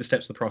complete the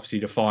steps of the prophecy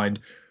to find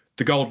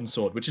the golden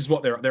sword, which is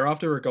what they're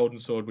after, a golden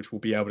sword which will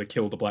be able to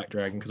kill the black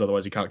dragon, because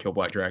otherwise you can't kill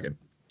black dragon.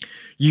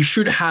 You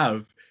should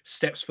have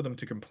steps for them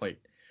to complete,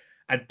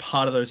 and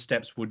part of those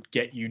steps would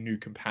get you new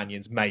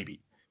companions,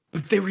 maybe.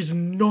 But there is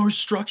no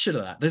structure to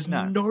that. There's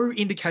no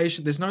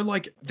indication. There's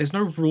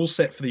no rule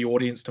set for the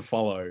audience to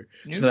follow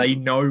so they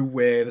know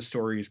where the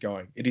story is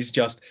going. It is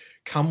just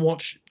come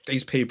watch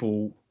these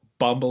people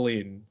bumble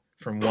in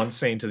from one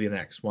scene to the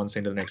next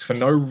for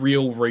no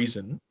real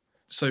reason.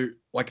 So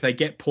like they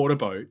get porter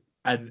boat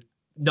and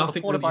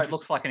nothing. The porter boat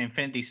looks like an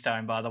Infinity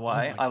Stone, by the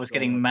way. I was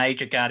getting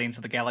major Guardians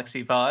of the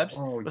Galaxy vibes.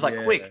 It was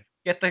like, quick,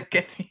 get the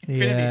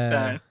Infinity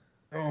Stone.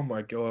 Oh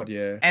my god,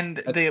 yeah. And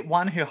the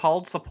one who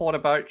holds the porter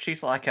boat,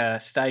 she's like a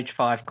stage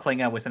 5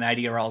 clinger with an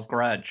 80-year-old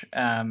grudge.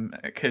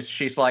 Because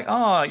she's like,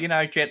 oh, you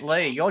know, Jet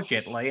Li, you're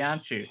Jet Li,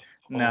 aren't you?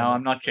 No,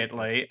 I'm not Jet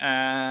Li.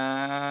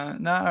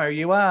 No,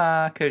 you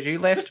are, because you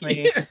left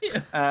me.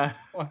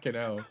 Fucking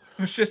hell.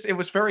 It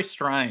was very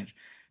strange.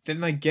 Then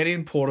they get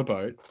in porter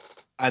boat,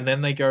 and then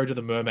they go to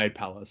the Mermaid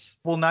Palace.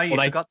 Well, no, you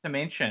forgot to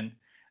mention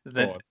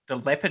that the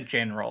Leopard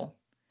General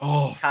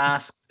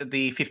tasked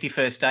the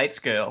 51st Dates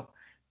girl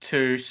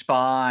to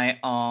spy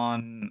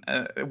on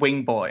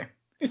Wing Boy.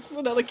 This is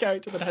another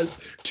character that has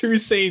 2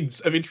 scenes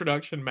of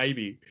introduction,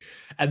 maybe.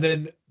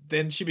 And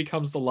then she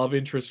becomes the love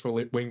interest for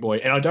Wing Boy.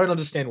 And I don't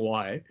understand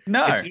why.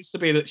 No. It seems to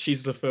be that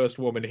she's the first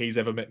woman he's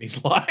ever met in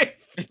his life.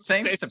 It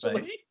seems to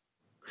be.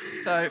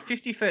 So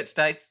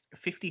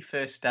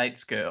 51st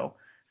Dates girl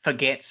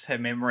forgets her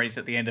memories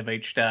at the end of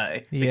each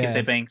day because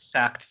they're being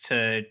sucked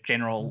to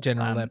General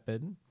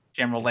Leopard.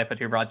 General Leopard,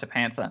 who rides a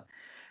panther.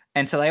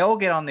 And so they all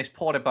get on this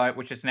porter boat,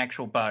 which is an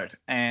actual boat,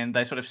 and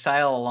they sort of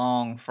sail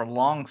along for a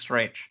long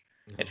stretch.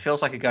 It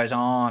feels like it goes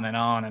on and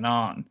on and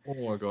on.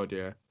 Oh my god,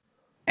 yeah.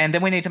 And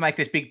then we need to make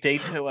this big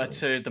detour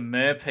to the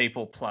Mer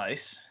people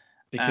place.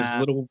 Because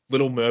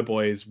little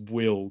Merboy's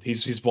will,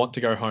 his want to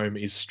go home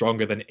is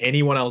stronger than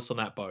anyone else on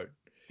that boat.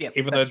 Yep,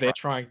 Even though they're right.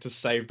 trying to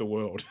save the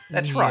world.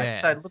 That's right.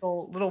 So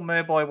little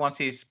Merboy wants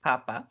his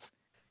papa.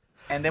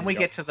 And then we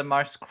get to the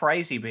most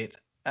crazy bit.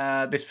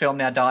 This film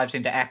now dives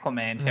into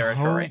Aquaman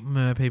territory. The whole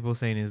Mer people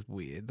scene is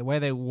weird. The way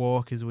they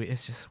walk is weird.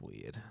 It's just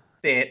weird.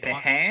 Their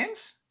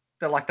hands,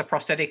 they're like the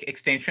prosthetic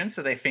extensions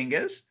to their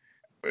fingers.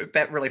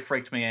 That really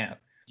freaked me out.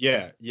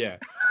 Yeah.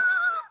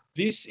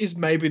 This is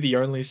maybe the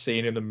only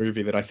scene in the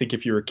movie that I think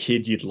if you're a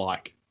kid you'd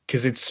like.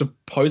 Because it's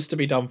supposed to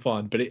be dumb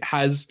fun, but it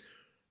has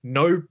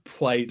no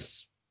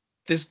place.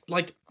 There's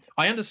like,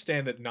 I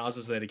understand that Nas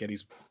is there to get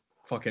his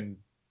fucking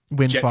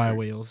Windfire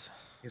wheels.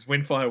 His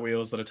windfire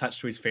wheels that attach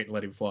to his feet and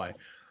let him fly.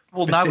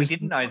 Well, But no, we there's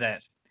didn't know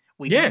that.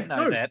 We didn't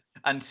know that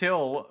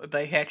until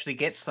they actually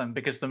gets them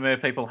because the Mer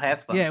people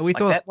have them. Yeah, we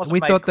thought the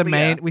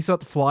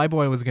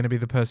Flyboy was going to be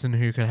the person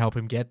who can help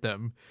him get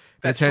them.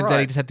 But it turns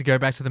out he just had to go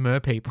back to the Mer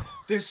people.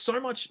 There's so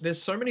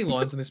many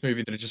lines in this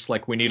movie that are just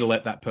like, we need to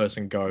let that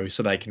person go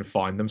so they can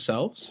find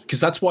themselves. Because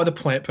that's why the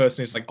plant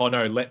person is like, oh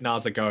no, let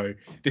NASA go.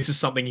 This is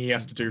something he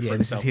has to do for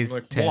himself. This is his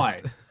like,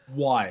 test.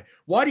 Why?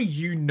 Why do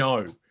you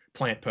know,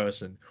 plant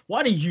person?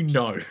 Why do you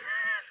know?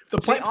 The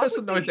plant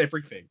person knows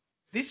everything.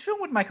 This film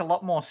would make a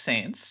lot more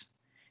sense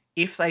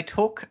if they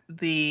took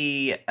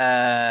the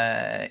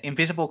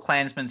Invisible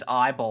Klansman's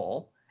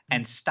eyeball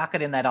and stuck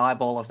it in that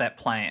eyeball of that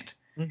plant.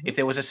 Mm-hmm. If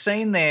there was a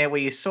scene there where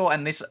you saw,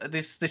 and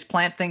this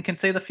plant thing can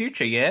see the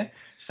future, yeah?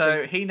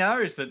 So he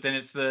knows that then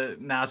it's the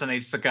NASA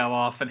needs to go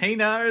off, and he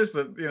knows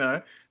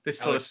that, this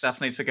sort of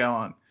stuff needs to go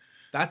on.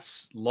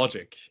 That's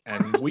logic,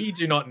 and we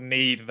do not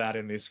need that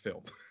in this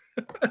film.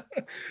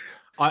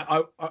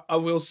 I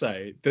will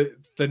say, the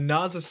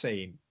NASA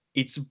scene,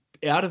 it's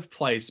out of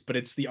place, but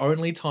it's the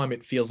only time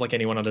it feels like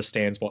anyone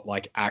understands what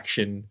like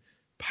action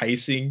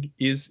pacing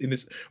is in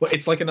this. Well,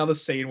 it's like another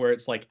scene where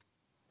it's like,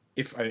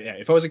 if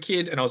I was a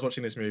kid and I was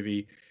watching this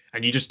movie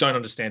and you just don't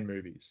understand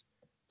movies,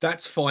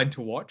 that's fine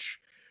to watch.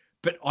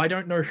 But I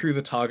don't know who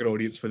the target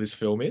audience for this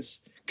film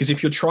is. Because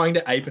if you're trying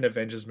to ape an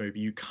Avengers movie,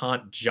 you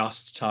can't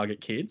just target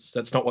kids.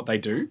 That's not what they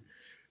do.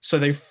 So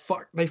they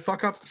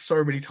fuck up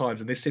so many times.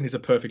 And this scene is a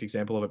perfect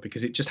example of it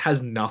because it just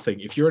has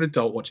nothing. If you're an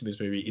adult watching this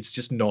movie, it's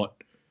just not...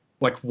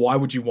 Like, why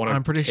would you want to?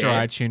 I'm pretty sure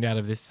I tuned out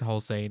of this whole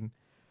scene.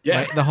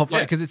 Yeah, like, the whole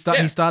fight because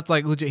he starts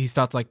like legit. He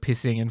starts like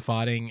pissing and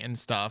fighting and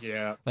stuff.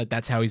 Yeah, like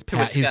that's how his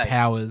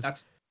powers.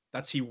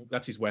 That's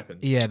his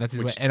weapons. Yeah, that's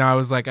his. And I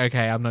was like,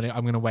 okay, I'm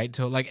gonna wait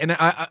till like, and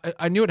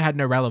I knew it had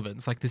no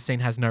relevance. Like this scene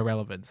has no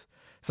relevance.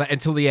 So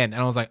until the end,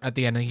 and I was like, at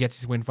the end, he gets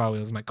his windfire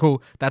wheels. I'm like,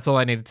 cool, that's all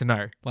I needed to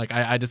know. Like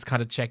I just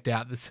kind of checked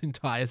out this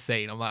entire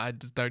scene. I'm like, I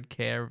just don't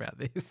care about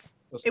this.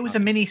 It was a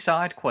mini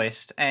side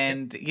quest,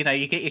 and you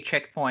get your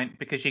checkpoint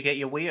because you get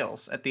your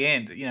wheels at the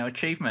end.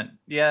 Achievement.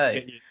 Yeah.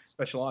 Get your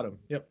special item.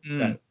 Yep.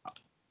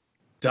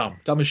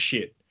 Dumb as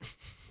shit.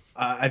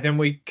 And then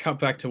we cut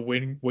back to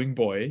Wing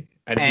Boy,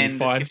 and he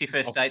finds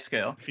 51st Dates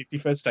Girl.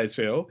 51st Dates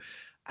Girl,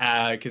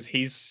 because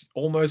he's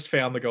almost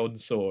found the golden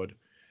sword.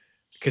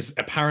 Because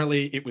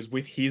apparently it was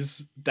with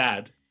his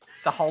dad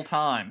the whole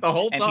time.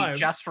 And he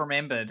just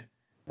remembered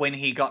when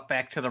he got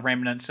back to the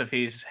remnants of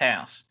his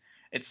house.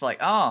 It's like,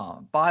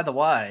 oh, by the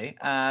way,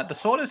 the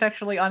sword is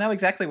actually... I know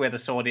exactly where the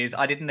sword is.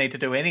 I didn't need to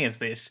do any of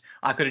this.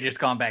 I could have just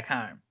gone back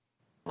home.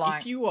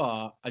 If you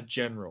are a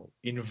general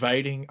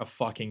invading a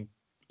fucking,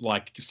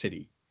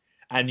 city,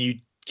 and you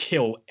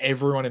kill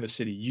everyone in the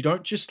city, you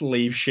don't just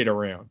leave shit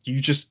around.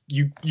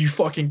 You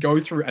fucking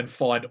go through and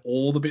find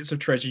all the bits of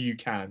treasure you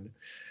can.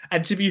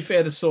 And to be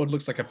fair, the sword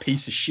looks like a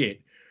piece of shit.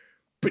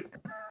 But...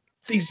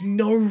 there's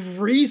no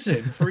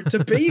reason for it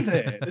to be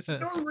there. There's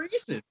no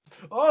reason.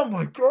 Oh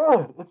my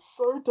god, it's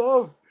so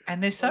dumb.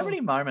 And there's so many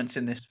moments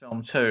in this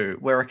film too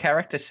where a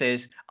character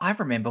says, I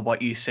remember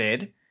what you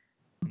said,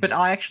 but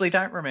I actually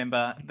don't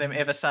remember them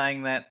ever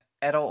saying that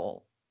at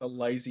all. The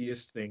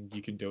laziest thing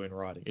you can do in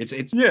writing. It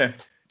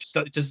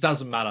just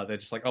doesn't matter. They're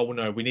just like, oh well,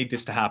 no, we need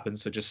this to happen,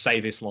 so just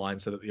say this line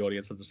so that the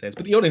audience understands.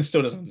 But the audience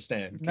still doesn't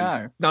understand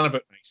because none of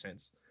it makes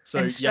sense.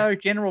 So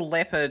General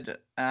Leopard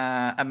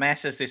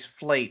amasses this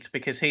fleet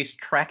because he's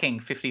tracking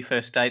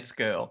 51st Dates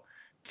Girl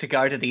to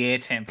go to the air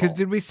temple. Because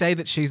did we say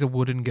that she's a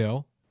wooden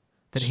girl?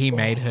 That he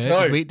made her?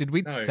 No, did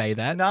we say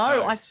that?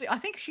 No, I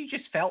think she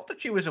just felt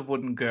that she was a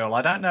wooden girl.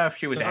 I don't know if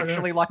she was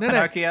like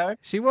Pinocchio. No.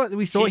 She was.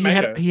 We saw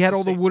he had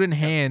all the wooden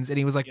hands, and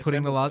he was like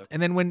putting the last.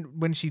 And then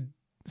when she,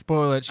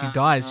 spoiler alert, she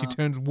dies, she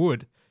turns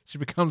wood. She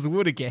becomes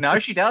wood again. No,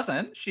 she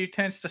doesn't. She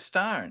turns to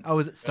stone. Oh,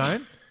 is it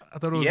stone? I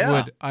thought it was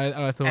wood.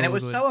 I thought, and it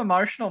was wood. So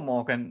emotional,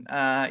 Morgan.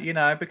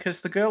 Because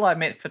the girl I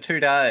met for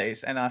 2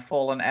 days and I've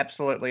fallen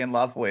absolutely in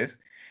love with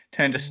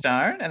turned to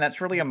stone, and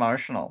that's really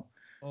emotional.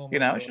 God.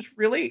 It just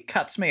really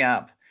cuts me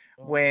up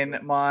when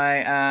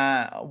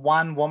my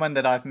one woman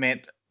that I've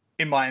met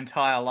in my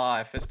entire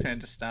life has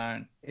turned to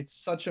stone. It's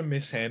such a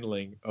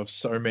mishandling of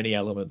so many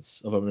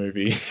elements of a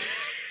movie.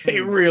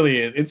 It really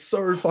is. It's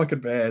so fucking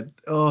bad.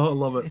 Oh, I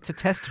love it. It's a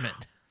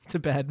testament to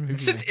bad movie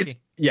making. It's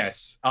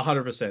yes,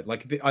 100%.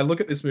 Like I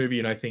look at this movie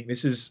and I think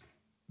this is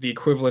the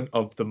equivalent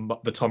of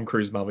the Tom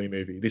Cruise Mummy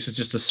movie. This is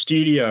just a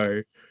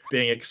studio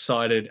being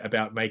excited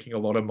about making a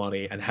lot of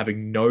money and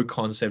having no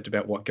concept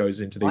about what goes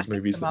into these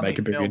movies that make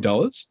 $1 billion.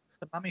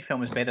 The Mummy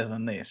film is better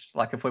than this.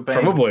 Like if we're being...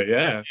 Probably,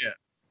 yeah.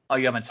 Oh,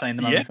 you haven't seen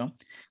the Mummy film?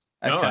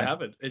 Okay. No, I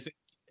haven't.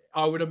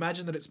 I would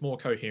imagine that it's more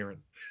coherent.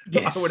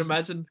 Yes. I would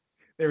imagine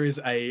there is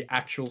a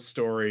actual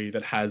story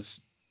that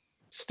has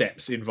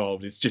steps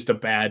involved. It's just a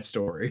bad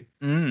story.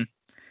 Mm.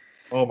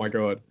 Oh my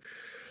god.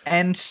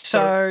 And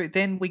so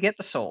then we get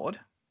the sword,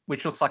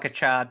 which looks like a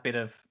charred bit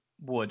of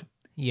wood.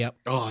 Yep.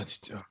 Oh,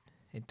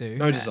 it do.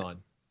 No design.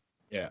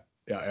 Yeah.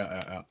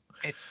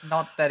 It's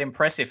not that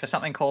impressive for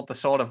something called the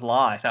Sword of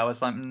Light. I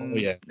was like,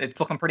 it's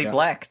looking pretty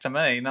black to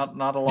me. Not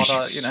a lot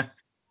of,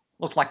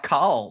 looked like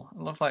coal.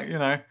 It looks like,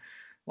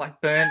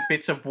 like burnt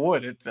bits of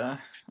wood.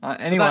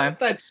 Anyway.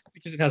 That's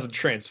because it hasn't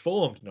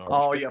transformed, Norwich.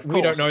 Oh, yeah, of course.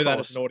 We don't know that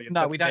as an audience.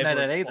 No, That's we don't know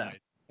that explained.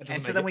 either.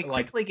 And so then we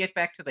quickly get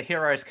back to the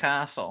hero's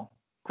castle.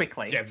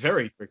 Quickly. Yeah,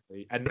 very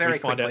quickly. And very we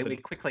find quickly. out We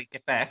quickly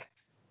get back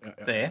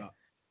there.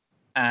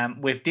 Yeah.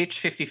 We've ditched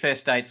 50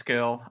 First Dates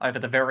girl over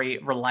the very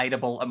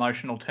relatable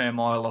emotional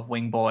turmoil of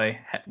Wing Boy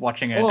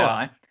watching her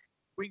die.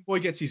 Wing Boy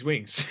gets his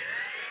wings.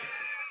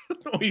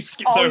 We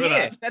skipped over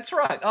that. That's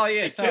right. Oh,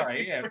 yeah,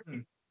 sorry. Yeah.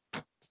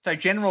 So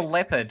General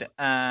Leopard,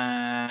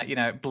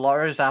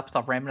 blows up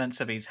the remnants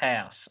of his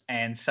house.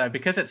 And so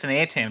because it's an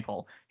air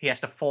temple, he has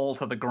to fall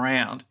to the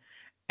ground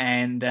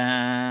and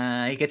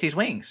he gets his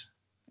wings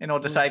in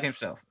order to save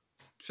himself.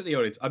 For the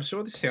audience, I'm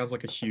sure this sounds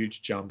like a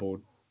huge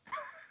jumbled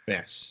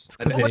mess.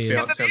 It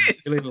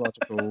sounds really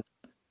illogical,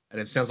 and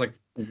it sounds like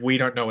we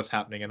don't know what's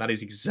happening, and that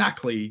is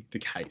exactly the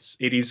case.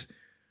 It is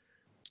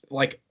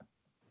like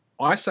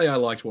I say I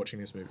liked watching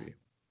this movie.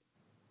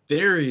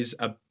 There is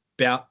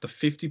about the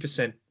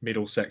 50%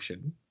 middle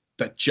section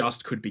that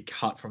just could be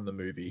cut from the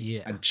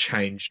movie and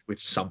changed with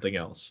something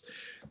else.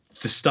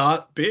 The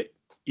start bit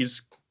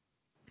is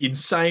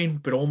insane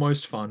but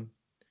almost fun.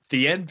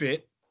 The end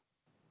bit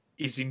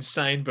is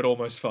insane but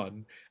almost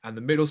fun, and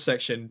the middle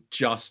section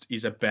just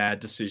is a bad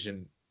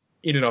decision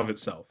in and of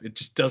itself. It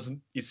just doesn't.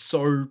 It's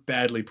so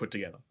badly put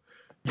together.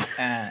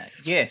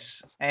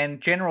 Yes, and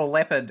General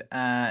Leopard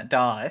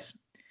dies.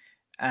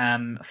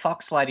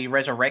 Fox Lady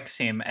resurrects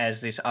him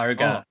as this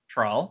ogre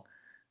troll.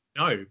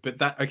 No, but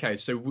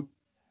so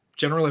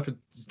General Leopard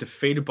is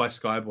defeated by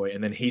Skyboy,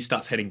 and then he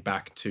starts heading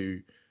back to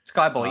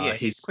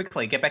Skyboy.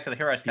 Quickly get back to the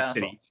hero's castle.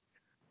 City.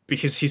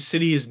 Because his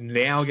city is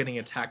now getting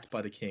attacked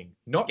by the king.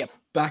 Not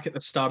back at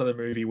the start of the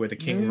movie where the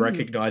king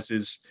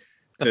recognizes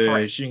the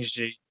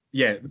Xingji.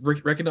 Yeah,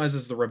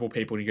 recognizes the rebel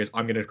people and he goes,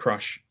 I'm going to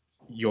crush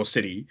your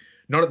city.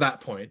 Not at that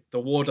point. The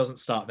war doesn't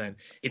start then.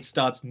 It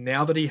starts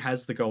now that he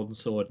has the golden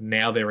sword.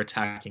 Now they're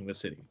attacking the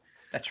city.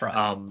 That's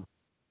right.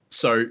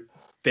 So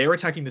they're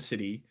attacking the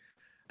city,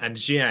 and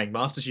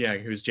Master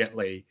Jiang, who's Jet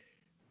Li,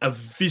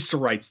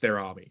 eviscerates their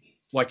army.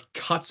 Like,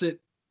 cuts it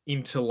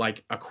into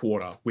like a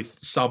quarter with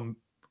some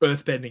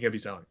earthbending of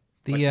his own.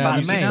 The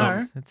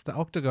maze. It's the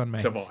octagon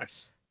maze.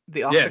 Device.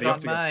 The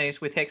octagon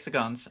maze with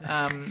hexagons.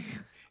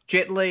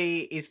 Jet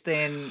Li is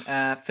then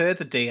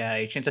further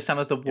de-aged into some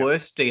of the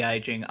worst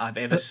de-aging I've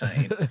ever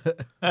seen.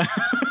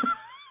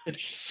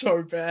 It's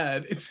so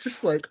bad. It's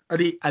just like, and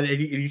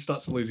he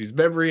starts to lose his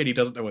memory and he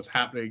doesn't know what's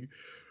happening.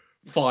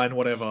 Fine,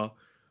 whatever.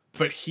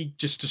 But he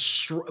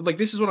just like,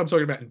 this is what I'm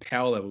talking about in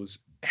power levels.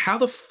 How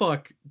the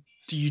fuck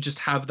do you just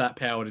have that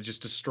power to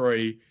just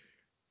destroy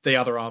the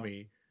other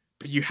army?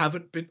 But you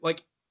haven't been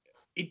like,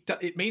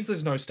 it means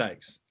there's no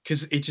stakes,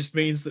 because it just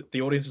means that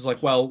the audience is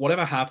like, well,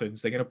 whatever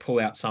happens, they're going to pull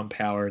out some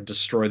power and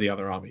destroy the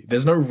other army.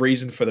 There's no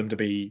reason for them to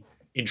be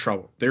in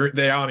trouble.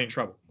 They aren't in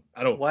trouble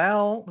at all.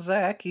 Well,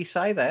 Zach, you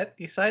say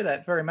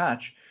that very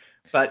much,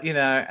 but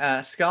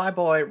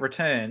Skyboy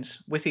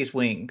returns with his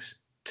wings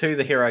to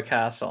the hero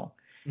castle.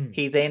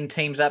 He then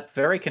teams up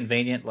very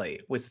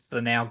conveniently with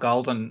the now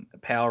golden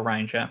Power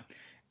Ranger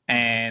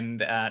and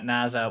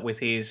Naza with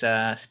his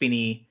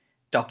spinny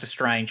Doctor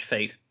Strange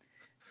feet.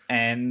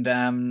 And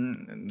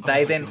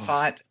they then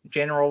fight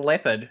General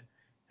Leopard,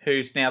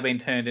 who's now been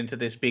turned into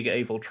this big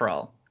evil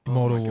troll.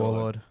 Immortal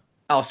Warlord.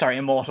 Oh, sorry,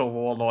 Immortal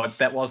Warlord.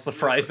 That was the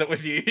phrase that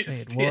was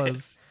used. It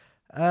was.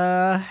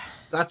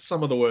 That's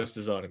some of the worst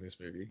design in this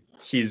movie.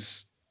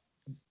 His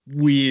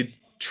weird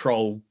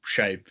troll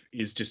shape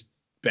is just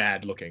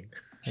bad looking.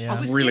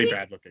 Yeah. Really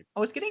bad looking. I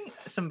was getting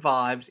some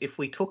vibes if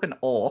we took an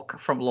orc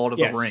from Lord of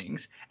the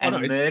Rings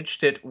and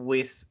merged it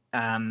with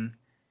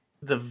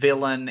the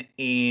villain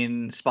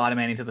in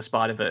Spider-Man Into the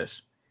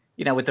Spider-Verse.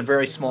 With the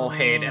very small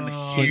head and the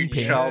huge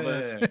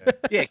shoulders.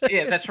 Yeah,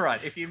 that's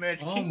right. If you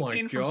merge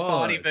Kingpin from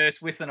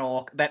Spideyverse with an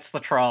orc, that's the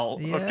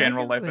troll of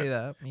General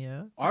Leopard.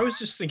 Yeah. I was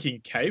just thinking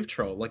cave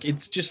troll. Like,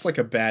 it's just like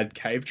a bad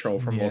cave troll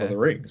from Lord of the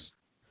Rings.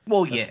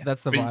 Well,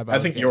 That's the vibe.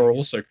 I think you're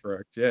also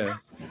correct, yeah.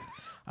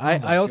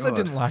 I also God.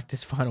 didn't like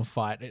this final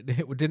fight. It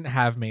didn't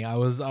have me. I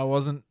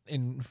wasn't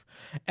in,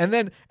 and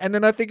then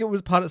I think it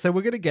was part of. So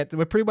we're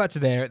pretty much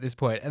there at this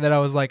point. And then I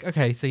was like,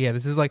 okay, so yeah,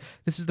 this is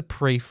the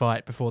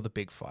pre-fight before the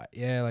big fight.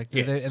 Yeah, like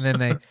Yes.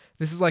 and then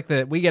this is like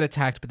we get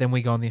attacked, but then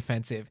we go on the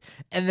offensive.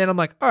 And then I'm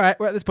like, all right,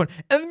 we're at this point,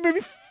 and the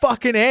movie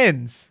fucking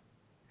ends.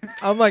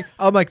 I'm like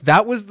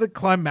that was the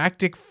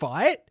climactic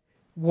fight.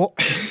 What?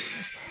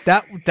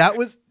 that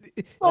was.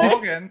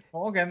 Morgan,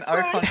 au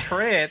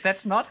contraire,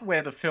 that's not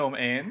where the film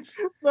ends.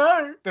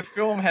 No. The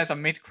film has a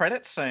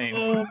mid-credit scene.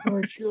 Oh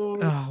my God.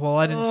 Oh, well,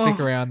 I didn't stick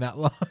around that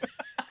long.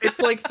 It's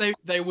like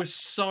they were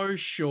so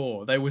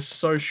sure. They were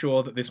so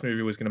sure that this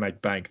movie was going to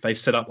make bank. They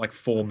set up like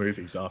 4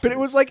 movies after. But it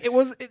was like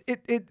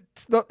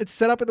it's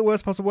set up in the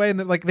worst possible way, and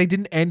that like they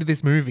didn't end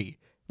this movie.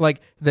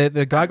 Like the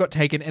guy got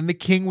taken, and the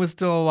king was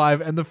still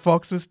alive, and the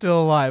fox was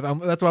still alive.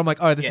 That's why I'm like,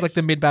 oh, this is like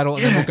the mid battle,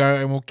 and then we'll go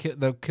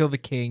and they'll kill the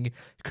king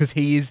because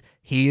he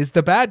is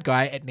the bad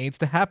guy. It needs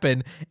to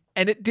happen,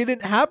 and it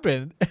didn't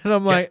happen. And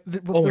I'm like,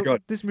 my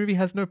God, this movie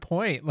has no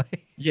point.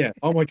 Like, yeah.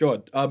 Oh my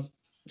God.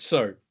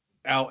 So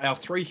our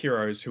 3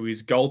 heroes, who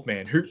is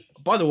Goldman, who,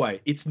 by the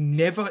way, it's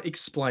never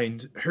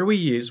explained who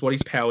he is, what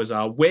his powers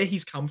are, where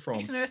he's come from.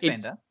 He's an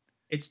earthbender.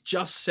 It's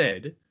just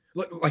said.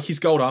 Like his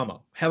gold armor.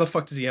 How the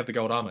fuck does he have the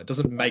gold armor? It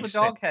doesn't make sense. The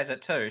dog has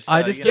it too. So,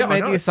 I just you know.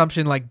 made the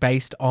assumption, like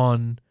based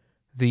on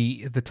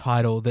the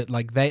title, that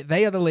like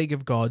they are the League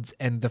of Gods,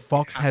 and the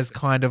fox has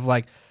kind of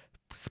like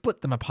split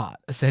them apart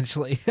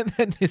essentially. And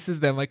then this is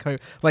them like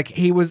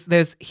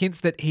there's hints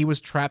that he was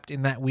trapped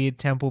in that weird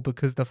temple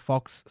because the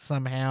fox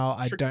somehow,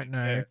 I don't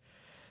know.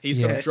 He's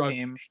got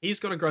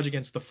a grudge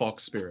against the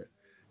fox spirit.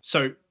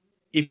 So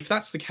if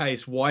that's the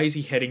case, why is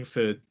he heading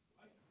for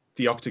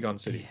the Octagon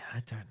City? Yeah,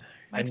 I don't know.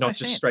 And not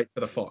just straight for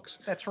the fox.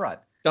 That's right.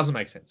 Doesn't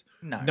make sense.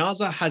 No.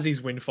 Naza has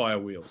his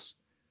Windfire wheels.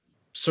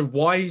 So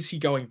why is he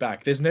going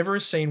back? There's never a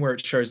scene where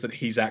it shows that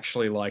he's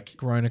actually like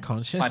grown a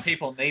conscience. My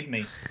people need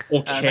me.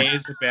 Or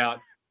cares about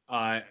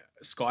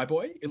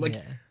Skyboy.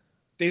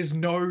 There's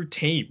no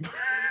team.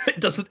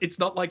 It's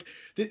not like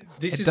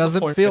this is doesn't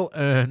the point feel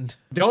earned.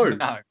 No.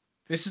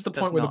 This is the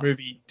point where the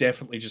movie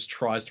definitely just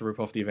tries to rip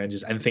off the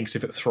Avengers and thinks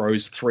if it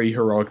throws 3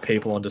 heroic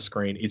people onto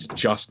screen, it's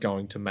just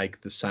going to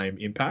make the same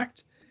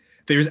impact.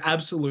 There is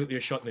absolutely a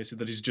shot in this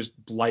that is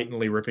just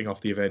blatantly ripping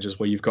off the Avengers,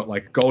 where you've got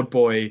like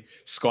Goldboy,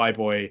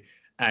 Skyboy,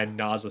 and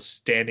Naza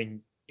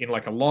standing in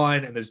like a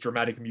line, and there's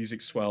dramatic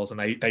music swells, and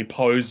they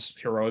pose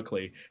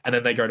heroically, and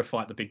then they go to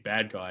fight the big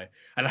bad guy,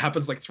 and it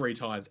happens like 3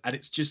 times, and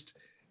it's just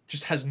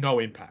has no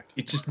impact.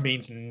 It just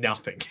means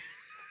nothing.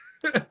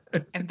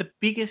 And the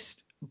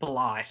biggest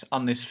blight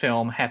on this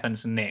film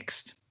happens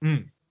next.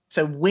 Mm.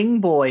 So Wing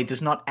Boy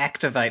does not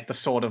activate the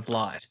Sword of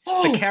Light.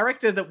 The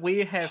character that we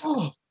have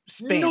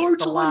spent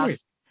the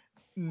last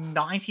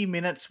 90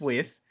 minutes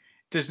with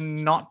does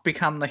not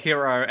become the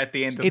hero at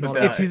the end of the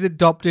day. It's his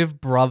adoptive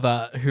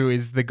brother who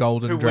is the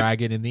Golden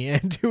Dragon in the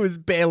end, who is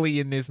barely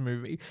in this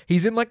movie.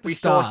 He's in like the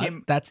start. Saw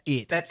him. That's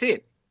it. That's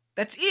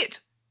it.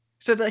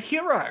 So the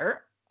hero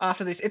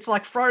after this, it's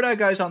like Frodo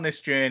goes on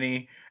this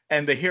journey,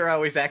 and the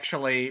hero is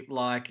actually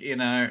like, you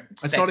know,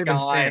 it's not even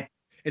Sam.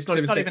 It's not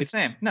even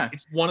Sam. No,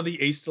 it's one of the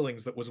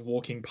Easterlings that was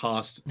walking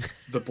past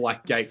the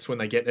Black Gates when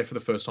they get there for the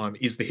first time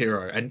is the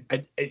hero, and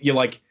you're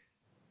like,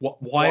 what?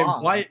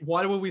 Why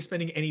were we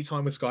spending any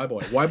time with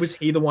Skyboy? Why was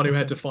he the one who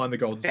had to find the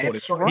golden sword?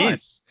 It's not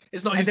his.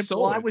 It's not his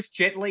sword. Why was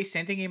Jet Li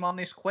sending him on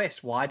this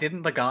quest? Why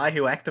didn't the guy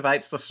who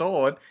activates the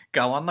sword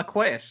go on the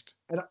quest?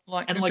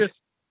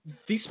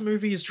 This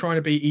movie is trying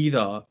to be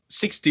either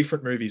 6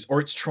 different movies,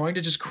 or it's trying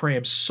to just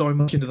cram so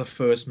much into the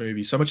first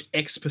movie, so much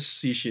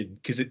exposition,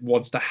 because it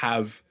wants to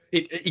have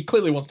it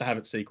clearly wants to have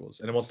its sequels,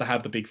 and it wants to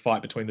have the big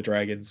fight between the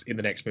dragons in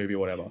the next movie or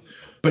whatever.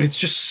 But it's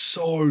just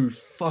so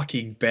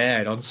fucking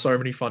bad on so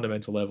many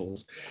fundamental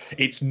levels.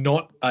 It's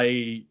not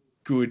a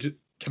good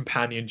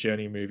companion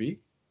journey movie.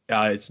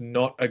 It's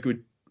not a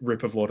good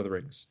rip of Lord of the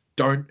Rings.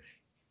 Don't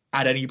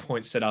at any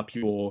point set up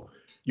your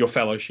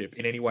fellowship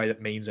in any way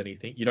that means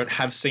anything. You don't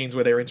have scenes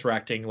where they're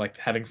interacting, like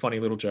having funny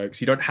little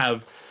jokes. You don't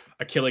have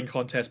a killing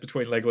contest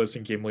between Legolas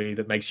and Gimli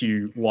that makes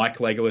you like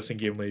Legolas and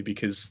Gimli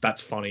because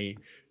that's funny.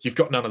 You've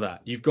got none of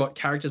that. You've got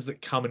characters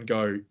that come and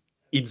go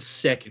in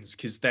seconds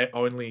because they're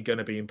only going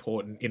to be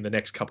important in the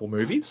next couple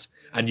movies,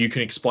 and you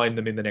can explain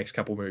them in the next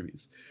couple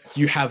movies.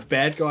 You have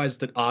bad guys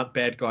that aren't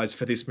bad guys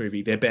for this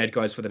movie. They're bad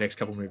guys for the next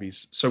couple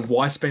movies. So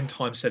why spend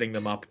time setting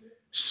them up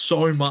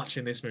so much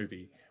in this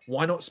movie?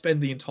 Why not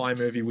spend the entire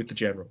movie with the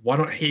general? Why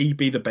not he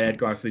be the bad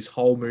guy for this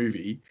whole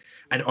movie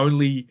and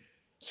only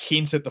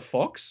hint at the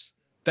fox?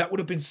 That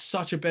would have been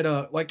such a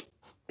better, like,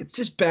 it's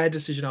just bad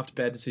decision after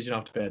bad decision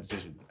after bad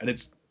decision.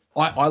 And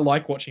I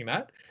like watching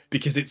that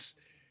because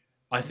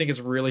I think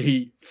it's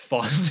really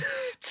fun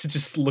to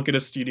just look at a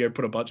studio,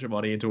 put a bunch of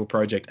money into a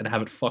project and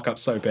have it fuck up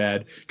so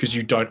bad because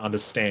you don't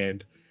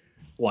understand,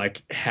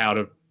 like, how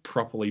to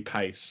properly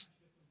pace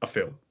a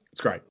film. It's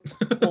great.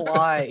 Well,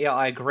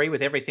 I agree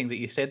with everything that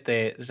you said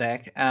there,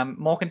 Zach.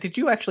 Morgan, did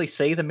you actually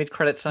see the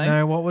mid-credit scene?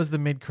 No, what was the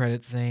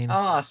mid-credit scene?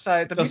 Oh,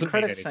 so the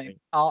mid-credit scene.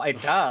 Oh,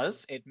 it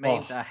does. It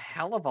means a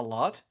hell of a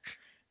lot.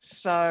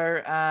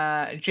 So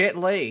Jet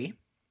Li,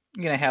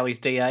 you know how he's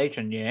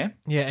de-aging, yeah?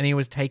 Yeah, and he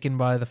was taken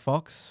by the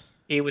fox.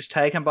 He was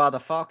taken by the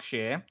fox,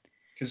 yeah?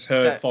 Because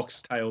her So-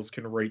 foxtails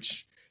can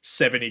reach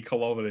 70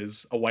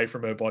 kilometers away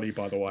from her body,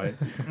 by the way.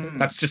 Mm.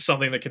 That's just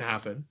something that can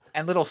happen.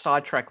 And little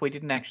sidetrack, we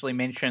didn't actually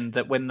mention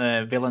that when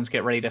the villains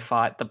get ready to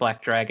fight the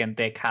Black Dragon,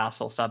 their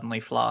castle suddenly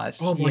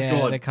flies. Oh my yeah,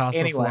 god. the castle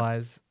Anyway.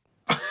 flies.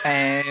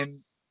 And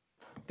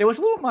there was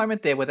a little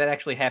moment there where that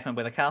actually happened,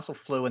 where the castle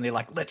flew and they're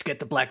like, let's get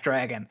the Black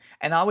Dragon.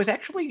 And I was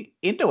actually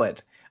into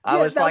it. I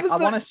Yeah, was that like, was I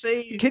the- want to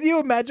see. Can you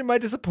imagine my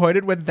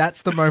disappointment when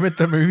that's the moment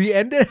the movie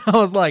ended? I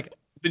was like,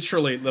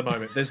 Literally the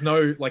moment. There's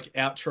no like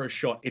outro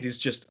shot. It is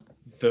just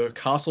the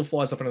castle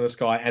flies up into the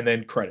sky and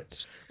then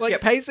credits.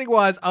 Yep. pacing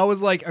wise, I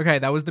was like, okay,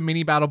 that was the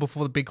mini battle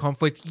before the big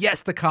conflict.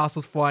 Yes, the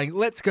castle's flying.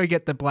 Let's go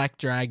get the Black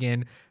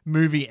Dragon.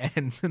 Movie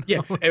ends. And Yeah,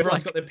 I was everyone's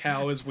like, got their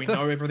powers. We the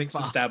know everything's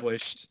fuck?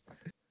 established.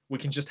 We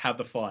can just have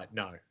the fight.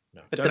 No.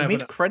 But Don't the have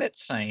mid-credit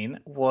scene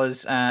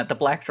was the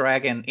Black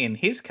Dragon in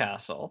his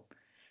castle,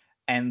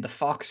 and the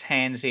fox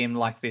hands him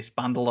like this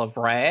bundle of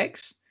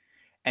rags,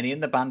 and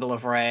in the bundle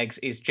of rags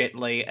is Jet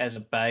Li as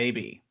a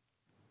baby.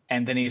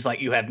 And then he's like,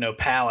 "You have no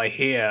power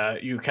here.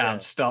 You can't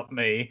Yeah. stop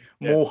me."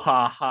 Yeah. More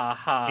ha ha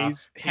ha.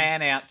 He's-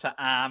 Pan out to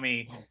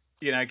Army,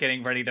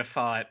 getting ready to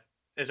fight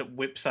as it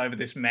whips over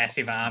this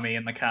massive army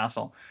in the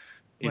castle.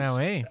 It's-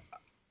 wowee.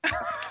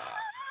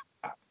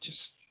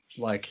 just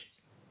like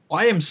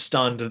I am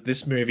stunned at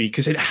this movie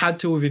because it had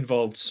to have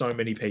involved so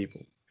many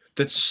people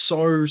that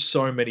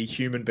so many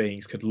human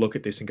beings could look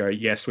at this and go,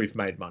 yes, we've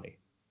made money.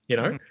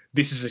 Mhm.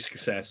 This is a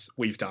success.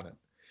 We've done it.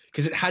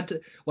 Because it had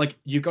to, like,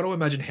 you've got to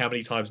imagine how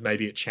many times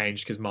maybe it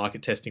changed because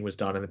market testing was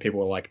done and the people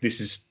were like, this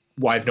is,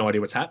 well, I have no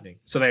idea what's happening.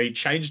 So they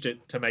changed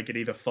it to make it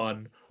either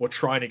fun or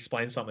try and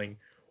explain something,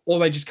 or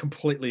they just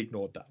completely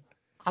ignored that.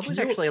 I Can was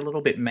you- actually a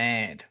little bit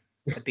mad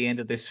at the end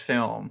of this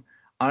film,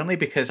 only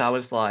because I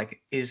was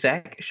like, is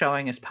Zach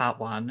showing us part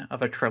one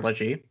of a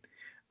trilogy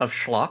of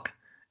schlock?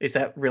 Is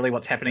that really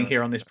what's happening No.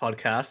 here on this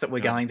podcast? That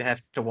we're No. going to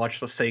have to watch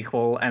the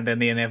sequel and then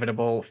the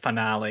inevitable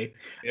finale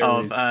There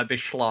of is- the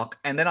schlock?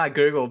 And then I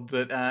Googled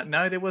that,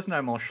 no, there was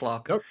no more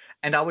schlock. Nope.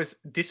 And I was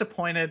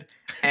disappointed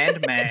and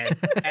mad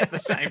at the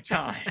same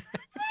time.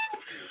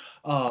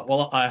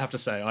 Well, I have to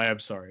say, I am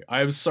sorry.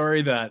 I am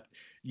sorry that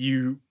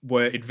you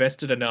were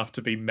invested enough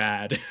to be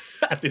mad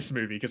at this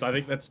movie, because I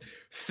think that's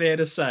fair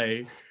to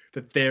say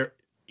that there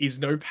is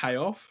no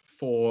payoff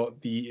for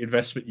the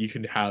investment you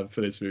can have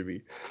for this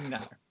movie. No.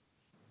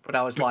 But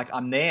I was like,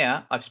 I'm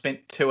there. I've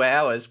spent 2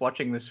 hours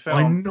watching this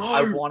film. know.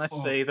 I want to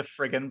Oh. see the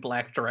friggin'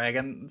 Black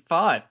Dragon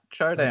fight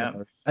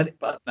showdown. And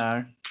But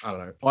no. I don't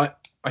know.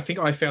 I think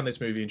I found this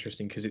movie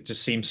interesting because it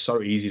just seems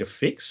so easy to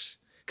fix.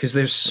 Because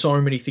there's so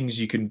many things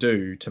you can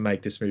do to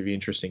make this movie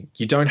interesting.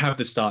 You don't have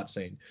the start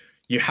scene.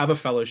 You have a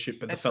fellowship,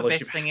 but That's the the fellowship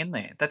best thing in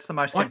there. That's the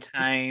most I-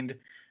 contained.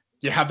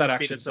 you have that bit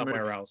action of the movie.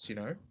 somewhere else,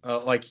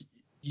 like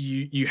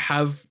you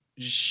have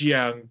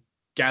Xiang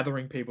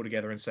gathering people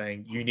together and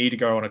saying, you need to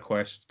go on a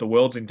quest, the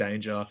world's in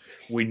danger,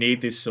 we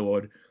need this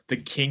sword, the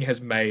king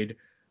has made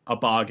a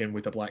bargain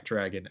with the Black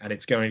Dragon and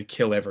it's going to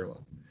kill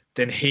everyone.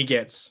 Then he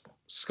gets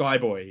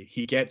Skyboy,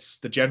 he gets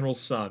the general's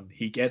son,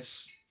 he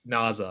gets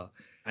Naza,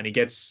 and he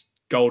gets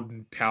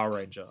Golden Power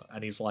Ranger,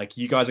 and he's like,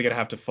 you guys are going to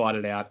have to fight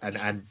it out,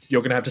 and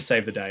you're going to have to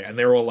save the day. And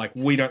they're all like,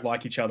 we don't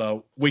like each other,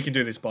 we can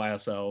do this by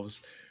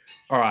ourselves.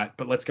 All right,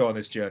 but let's go on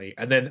this journey.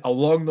 And then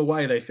along the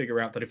way, they figure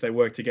out that if they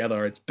work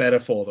together, it's better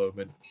for them.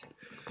 And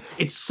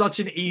it's such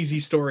an easy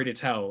story to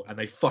tell, and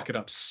they fuck it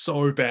up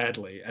so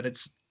badly. And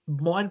it's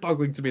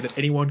mind-boggling to me that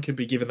anyone can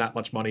be given that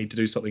much money to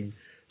do something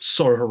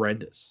so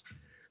horrendous.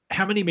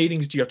 How many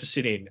meetings do you have to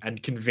sit in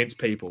and convince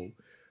people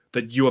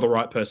that you're the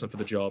right person for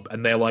the job?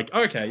 And they're like,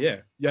 okay,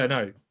 yeah,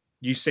 no,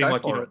 you seem Go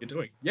like you for know it. what you're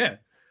doing. Yeah.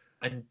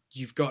 And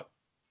you've got,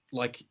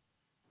 like,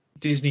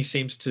 Disney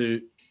seems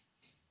to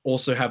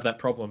also have that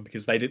problem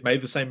because they made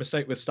the same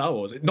mistake with Star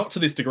Wars. Not to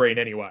this degree in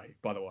any way,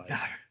 by the way. No.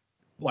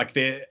 Like,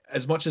 there,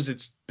 as much as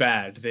it's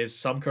bad, there's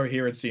some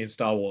coherency in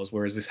Star Wars,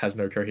 whereas this has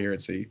no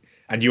coherency.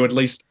 And you at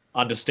least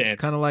understand.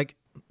 It's kind of like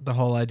the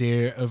whole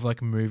idea of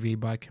like movie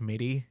by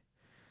committee.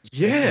 It's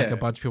Yeah. like a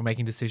bunch of people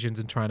making decisions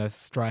and trying to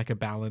strike a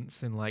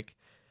balance and like,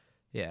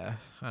 yeah,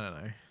 I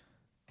don't know.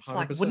 It's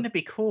like, 100%. wouldn't it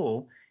be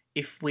cool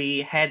if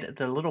we had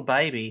the little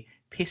baby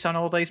piss on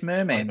all these I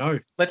mermen? know.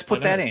 Let's put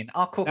I that know. in.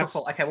 Oh, cool. That's-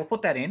 Okay, we'll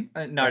put that in.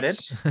 Noted.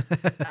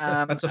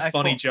 That's a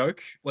funny cool.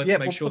 joke. Let's Yeah,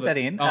 make we'll sure put that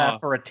in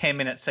for a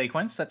 10-minute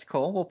sequence. That's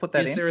cool. We'll put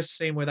that Is in. there a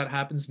scene where that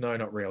happens? No,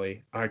 not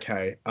really.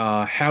 Okay.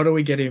 How do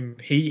we get him?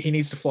 He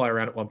needs to fly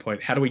around at one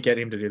point. How do we get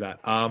him to do that?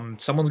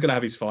 Someone's gonna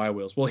have his fire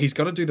wheels. Well, he's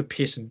got to do the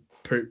piss and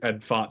poop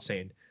and fart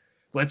scene.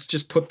 Let's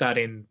just put that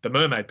in the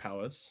Mermaid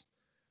Palace.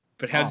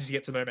 But how Oh. does he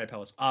get to Mermaid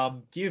Palace?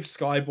 Give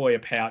Skyboy a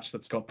pouch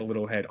that's got the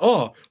little head.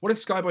 Oh, what if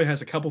Skyboy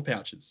has a couple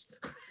pouches?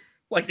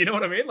 Like, you know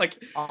what I mean?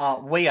 Like,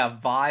 We are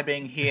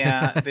vibing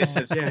here. This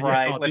is Yeah, yeah.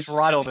 great. Oh, Let's this-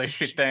 write all this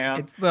shit down.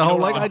 It's the whole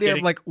know like what? I'm idea of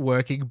getting- like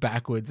working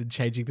backwards and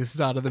changing the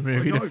start of the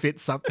movie to know. fit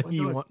something I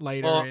you know. want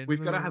later. oh, in.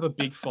 we've got to have a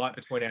big fight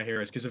between our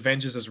heroes because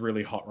Avengers is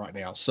really hot right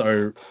now.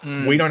 So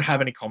Mm. we don't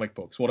have any comic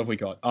books. What have we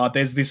got?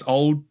 There's this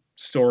old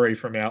story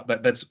from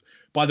that's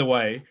by the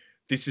way,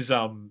 this is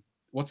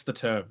what's the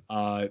term?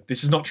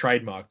 This is not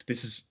trademarked.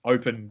 This is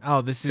open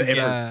Oh, this for is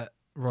every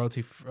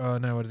royalty. Oh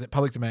no, what is it?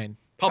 Public domain.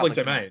 public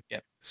domain.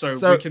 Yep. So,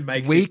 So we can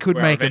make we this could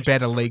our make a eventual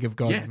better story. League of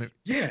Gods Yeah,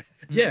 movie.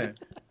 yeah.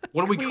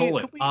 What do we Could call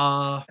we- it?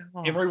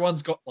 could we-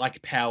 Everyone's got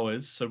like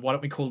powers, so why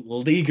don't we call it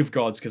League of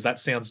Gods? Because that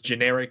sounds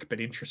generic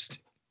but interesting.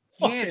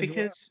 Yeah, Fucking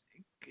because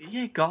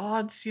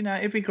gods,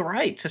 it'd be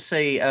great to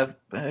see a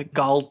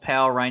gold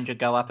Power Ranger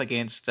go up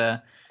against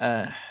a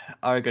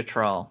ogre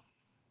troll.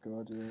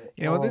 God, yeah.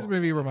 You know what Oh. this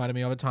movie reminded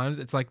me of at times?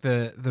 It's like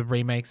the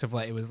remakes of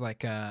it was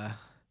like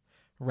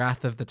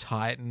Wrath of the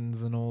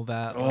Titans and all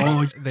that.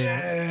 Oh, then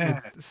yeah.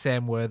 with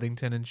Sam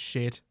Worthington and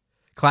shit.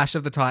 Clash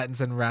of the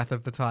Titans and Wrath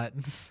of the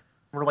Titans.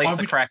 Release I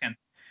the would- Kraken.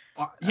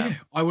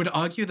 I would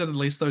argue that at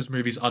least those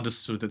movies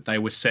understood that they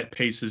were set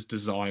pieces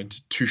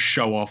designed to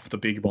show off the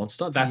big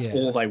monster. That's Yeah.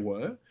 all they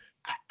were.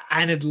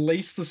 And at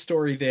least the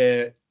story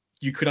there,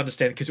 you could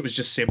understand because it was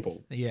just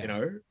simple. Yeah. You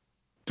know?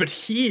 But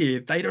here,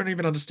 they don't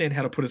even understand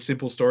how to put a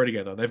simple story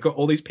together. They've got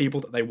all these people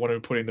that they want to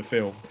put in the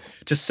film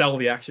to sell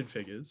the action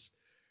figures,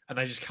 and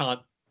they just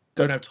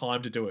don't have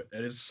time to do it.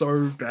 It is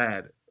so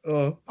bad.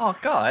 Oh, Oh,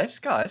 guys,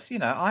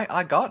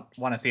 I got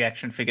one of the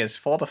action figures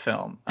for the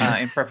film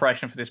in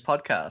preparation for this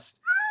podcast.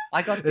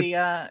 I got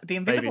the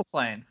invisible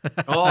plane.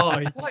 oh,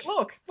 Like,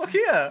 look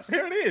here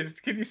it is.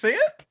 Can you see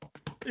it?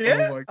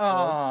 Yeah. my Oh,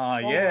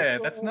 God. Oh, yeah,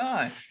 my that's God.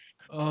 nice.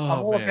 oh, I'm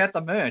all man. about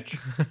the merch.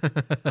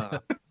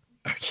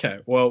 Okay,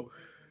 well,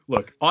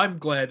 look, I'm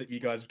glad that you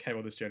guys came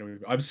on this journey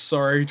with me. I'm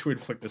sorry to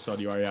inflict this on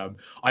you. I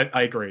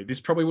agree. This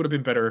probably would have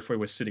been better if we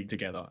were sitting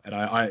together, and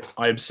I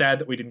am sad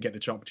that we didn't get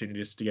the opportunity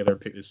to sit together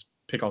and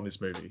pick on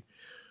this movie.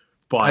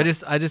 But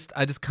I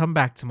just come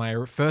back to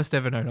my first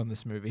ever note on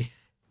this movie.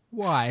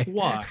 Why?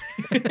 why?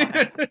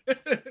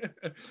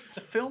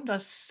 The film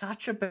does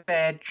such a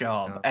bad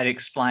job at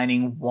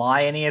explaining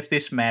why any of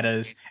this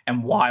matters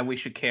and why we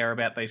should care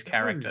about these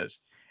characters.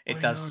 It I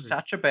does know.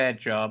 such a bad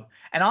job,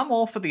 and I'm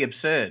all for the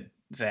absurd,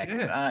 Zach.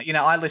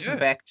 Yeah. I listened Yeah.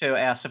 back to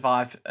our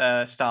Survive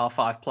Style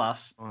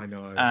 5+ I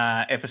know.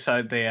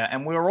 episode there,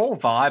 and we were all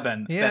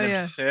vibing Yeah, that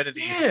yeah.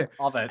 absurdity Yeah.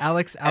 of it.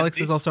 Alex is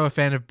this- also a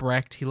fan of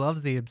Brecht. He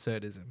loves the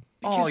absurdism.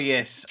 Oh because-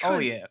 yes,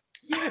 because- yeah.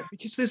 Yeah,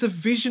 because there's a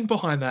vision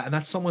behind that, and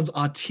that's someone's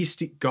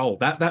artistic goal.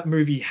 That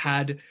movie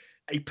had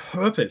a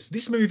purpose.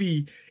 This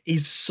movie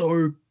is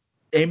so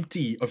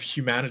empty of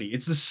humanity.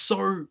 It's just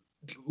so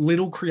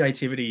little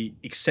creativity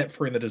except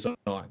for in the design.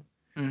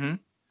 Mm-hmm.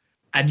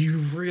 And you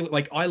really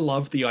like. I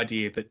love the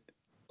idea that,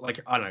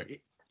 like, I don't know.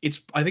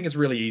 I think it's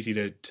really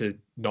easy to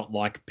not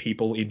like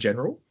people in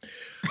general,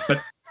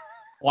 but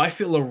I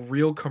feel a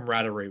real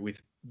camaraderie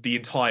with the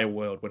entire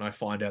world when I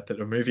find out that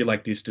a movie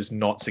like this does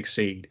not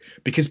succeed,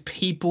 because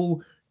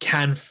people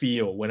can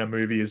feel when a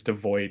movie is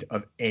devoid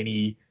of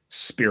any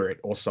spirit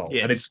or soul.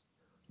 Yes. And it's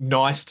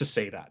nice to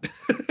see that.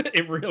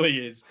 It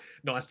really is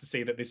nice to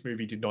see that this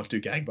movie did not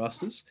do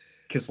gangbusters,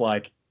 because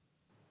like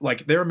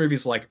there are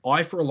movies like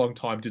I for a long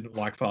time didn't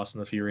like Fast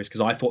and the Furious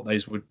because I thought they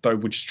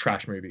were just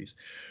trash movies.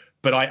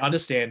 But I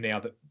understand now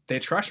that they're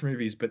trash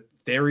movies, but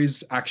there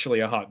is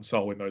actually a heart and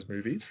soul in those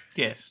movies,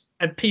 Yes.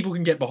 and people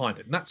can get behind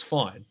it, and that's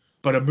fine.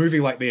 But a movie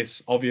like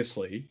this,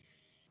 obviously,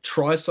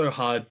 tries so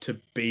hard to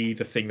be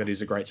the thing that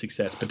is a great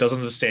success, but doesn't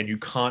understand you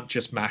can't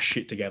just mash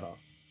shit together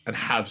and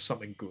have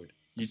something good.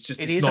 It's It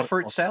it's is not a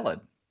fruit possible. salad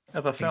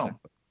of a film.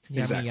 Yummy,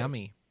 Exactly.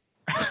 yummy.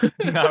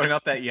 No,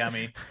 not that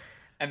yummy.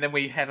 And then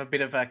we have a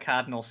bit of a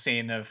cardinal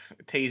sin of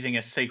teasing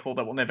a sequel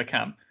that will never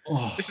come.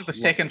 Oh, This is the what-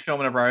 second film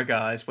in a row,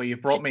 guys, where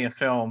you've brought me a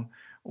film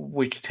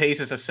which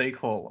teases a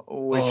sequel,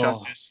 which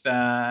Oh.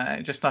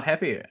 I'm just not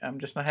happy. I'm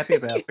just not happy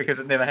about because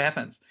it never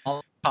happens.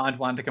 I'll find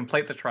one to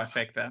complete the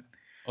trifecta.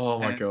 Oh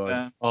my And,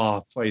 god!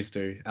 Oh, please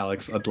do,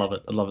 Alex. I'd love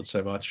it. I'd love it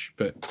so much.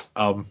 But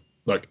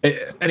look,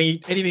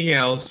 anything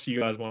else you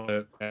guys want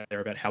to add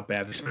there about how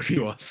bad this movie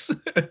was?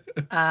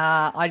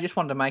 I just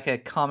wanted to make a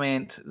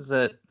comment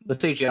that the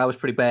CGI was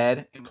pretty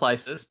bad in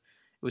places.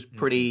 It was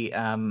pretty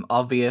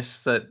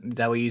obvious that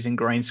they were using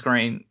green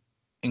screen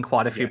in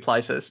quite a few Yes.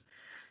 places.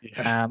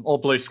 Yeah. Or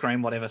blue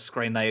screen, whatever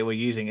screen they were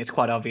using. It's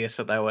quite obvious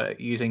that they were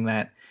using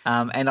that.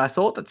 And I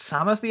thought that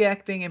some of the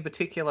acting in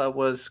particular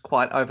was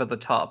quite over the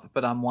top,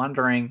 but I'm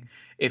wondering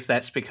if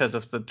that's because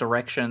of the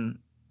direction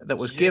that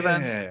was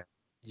given.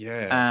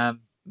 Yeah.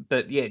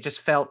 But yeah, it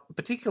just felt,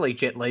 particularly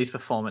Jet Li's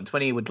performance,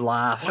 when he would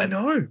laugh I at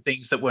know.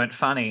 things that weren't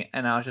funny.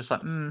 And I was just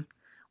like,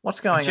 what's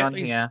going Jet on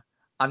Li's- here?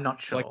 I'm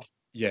not sure. Like,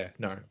 yeah,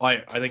 no. I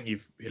think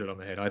you've hit it on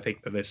the head. I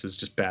think that this is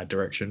just bad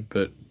direction,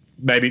 but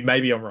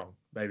maybe I'm wrong.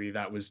 Maybe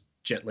that was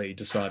Jet Li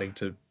deciding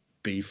to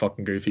be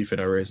fucking goofy for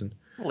no reason.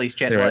 At least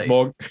Jet Anyway,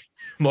 Li.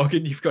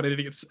 Morgan, you've got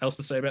anything else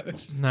to say about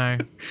this? No,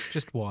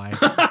 just why?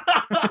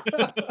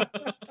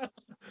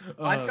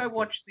 I'd go Oh,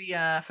 watch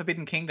the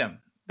Forbidden Kingdom.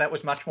 That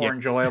was much more Yeah.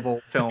 enjoyable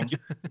film.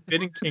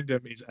 Forbidden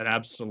Kingdom is an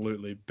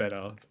absolutely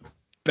better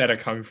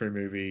kung fu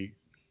movie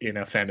in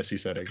a fantasy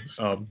setting.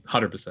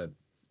 100%.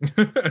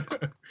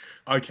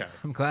 Okay.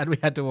 I'm glad we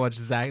had to watch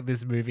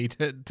this movie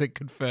to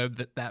confirm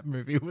that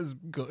movie was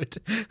good.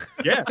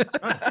 Yeah.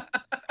 no.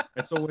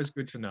 It's always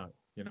good to know.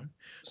 you know.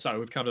 So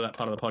we've come to that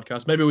part of the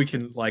podcast. Maybe we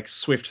can like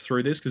swift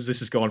through this because this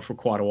has gone for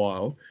quite a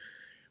while.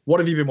 What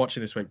have you been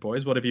watching this week,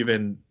 boys? What have you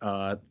been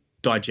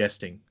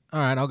digesting? All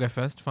right, I'll go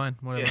first. Fine,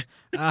 whatever.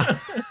 Yeah.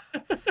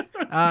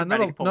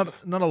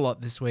 Not a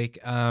lot this week.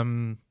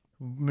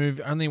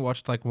 Only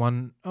watched like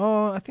one.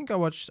 Oh, I think I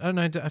watched. I don't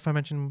know if I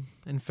mentioned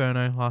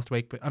Inferno last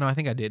week, but I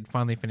think I did.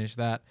 Finally finished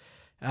that.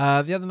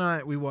 The other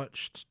night we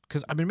watched,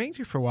 because I've been meaning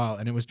to for a while,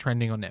 and it was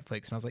trending on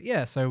Netflix, and I was like,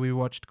 yeah. So we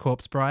watched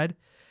Corpse Bride,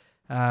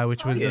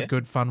 which was a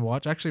good fun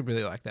watch. I actually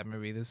really like that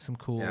movie. There's some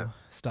cool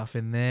stuff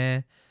in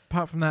there.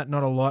 Apart from that,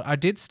 not a lot. I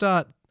did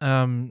start. So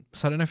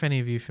I don't know if any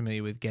of you are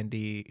familiar with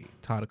Genndy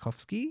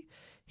Tartakovsky.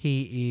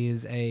 He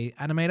is a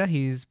animator.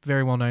 He's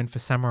very well known for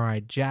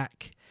Samurai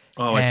Jack.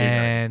 Oh, I do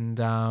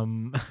know.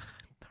 And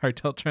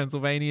Hotel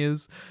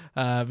Transylvania's.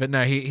 But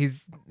no,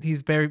 he's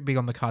very big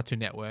on the Cartoon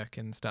Network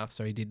and stuff.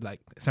 So he did like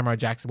Samurai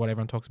Jack's, what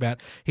everyone talks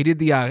about. He did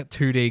the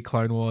 2D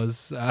Clone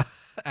Wars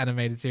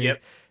animated series.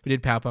 Yep. We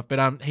did Powerpuff.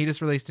 But he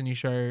just released a new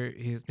show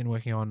he's been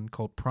working on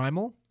called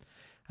Primal.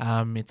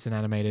 It's an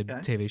animated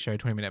TV show,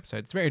 20-minute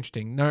episodes. It's very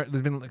interesting. No,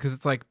 there's been, because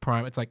it's like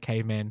it's like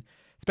caveman.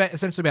 It's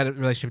essentially about a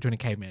relationship between a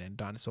caveman and a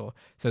dinosaur.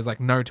 So there's like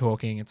no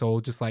talking. It's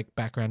all just like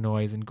background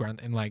noise and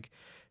grunt, and like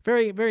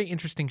very, very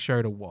interesting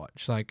show to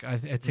watch. Like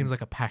it seems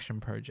like a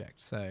passion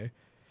project. So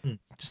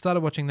just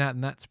started watching that,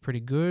 and that's pretty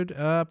good.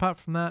 Apart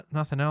from that,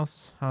 nothing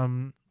else.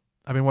 I've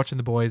been watching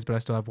The Boys, but I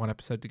still have one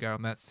episode to go,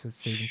 and that's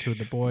season 2 of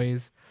The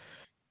Boys.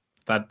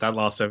 That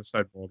last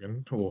episode,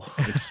 Morgan.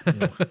 It's so,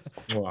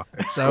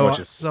 gorgeous. So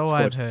it's I've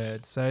gorgeous.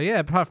 heard. So yeah,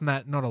 apart from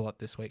that, not a lot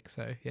this week.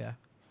 So yeah.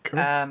 Cool.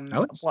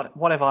 Alex?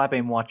 What have I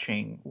been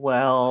watching?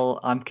 Well,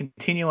 I'm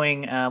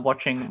continuing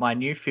watching my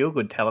new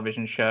feel-good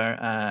television show,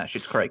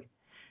 Schitt's Creek.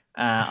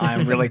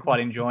 I'm really quite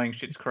enjoying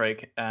Schitt's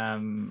Creek.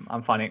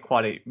 I'm finding it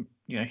quite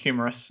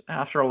humorous.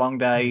 After a long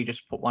day, you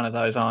just put one of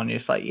those on. You're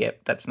just like,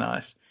 yep, that's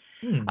nice.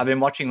 I've been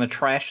watching the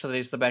trash that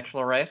is The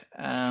Bachelorette.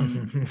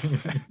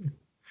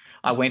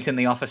 I went in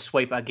the office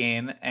sweep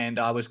again, and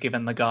I was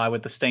given the guy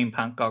with the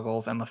steampunk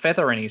goggles and the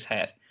feather in his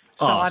hat.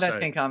 So I don't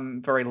think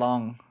I'm very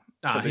long.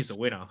 He's a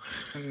winner.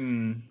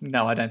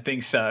 No, I don't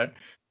think so.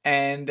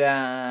 And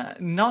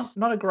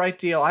not a great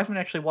deal. I haven't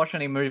actually watched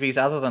any movies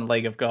other than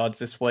League of Gods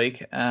this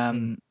week.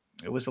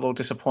 It was a little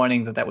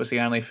disappointing that was the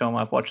only film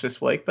I've watched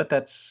this week, but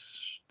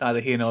that's neither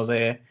here nor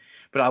there.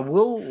 But I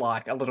will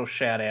like a little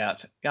shout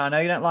out. I know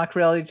you don't like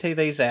reality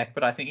TV, Zach,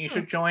 but I think you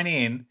should join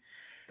in.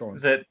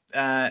 That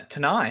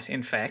tonight,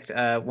 in fact,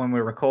 when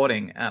we're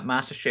recording,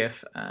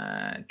 MasterChef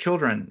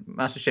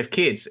MasterChef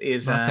Kids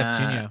is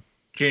MasterChef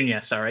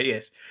Junior, sorry,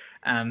 yes,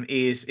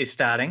 is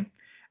starting,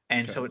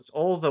 and so it's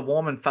all the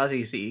warm and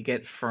fuzzies that you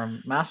get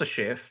from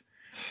MasterChef,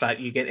 but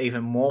you get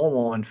even more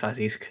warm and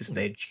fuzzies because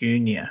they're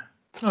junior.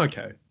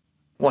 Okay.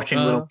 Watching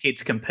little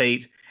kids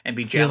compete and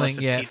be jealous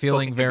of kids'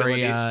 feeling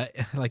very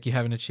abilities. like you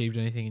haven't achieved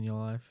anything in your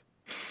life.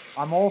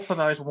 I'm all for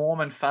those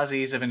warm and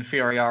fuzzies of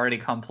inferiority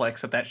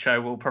complex that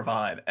show will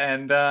provide,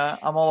 and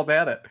I'm all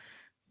about it.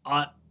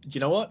 You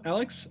know what,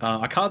 Alex?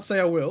 I can't say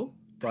I will,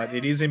 but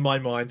it is in my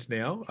mind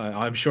now.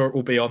 I'm sure it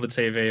will be on the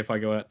TV if I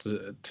go out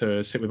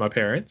to sit with my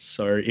parents.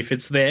 So if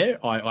it's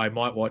there, I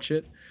might watch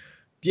it.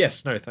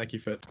 Yes, no, thank you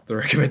for the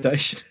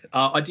recommendation.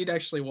 I did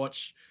actually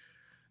watch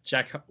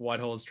Jack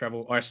Whitehall's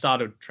Travel. Or I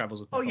started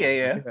Travels with. Oh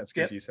yeah. I think that's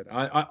because you said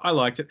I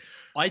liked it.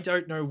 I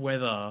don't know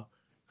whether.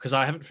 Because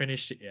I haven't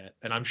finished it yet,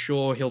 and I'm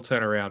sure he'll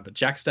turn around. But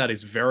Jack's dad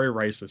is very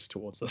racist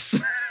towards us.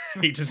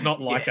 He does not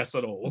like us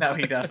at all. No,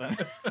 he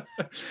doesn't.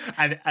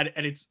 and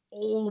it's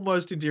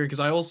almost endearing because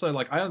I also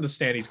I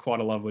understand he's quite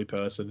a lovely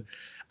person,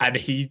 and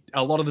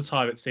a lot of the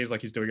time it seems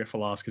like he's doing it for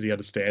laughs because he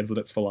understands that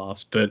it's for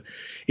laughs. But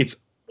it's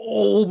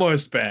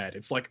almost bad.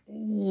 It's like,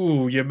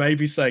 ooh, you may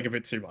be saying a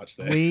bit too much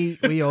there.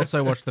 We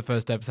also watched the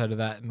first episode of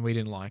that, and we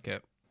didn't like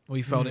it.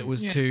 We felt it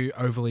was too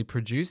overly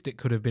produced. It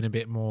could have been a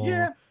bit more.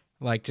 Yeah.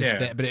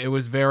 That, but it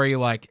was very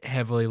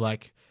heavily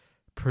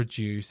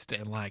produced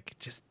and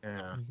just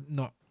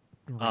not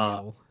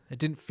real. It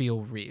didn't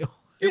feel real.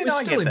 It was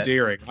still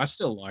endearing. I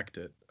still liked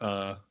it.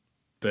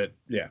 But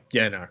no,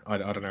 I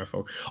don't know if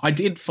I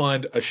did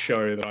find a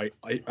show that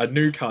a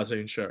new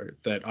cartoon show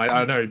that I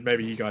don't know.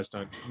 Maybe you guys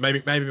don't.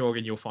 Maybe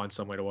Morgan, you'll find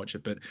somewhere to watch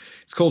it. But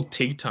it's called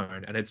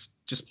T-Tone, and it's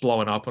just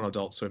blowing up on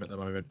Adult Swim at the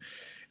moment.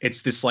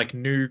 It's this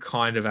new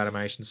kind of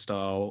animation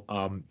style.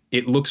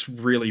 It looks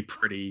really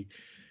pretty.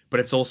 But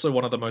it's also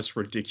one of the most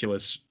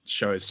ridiculous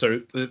shows. So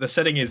the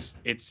setting is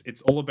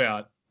it's all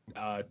about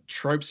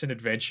tropes and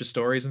adventure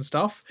stories and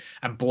stuff,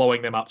 and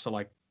blowing them up to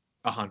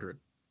 100.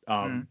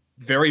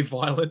 Very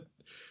violent,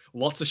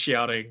 lots of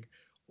shouting,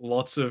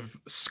 lots of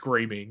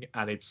screaming,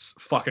 and it's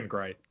fucking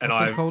great. And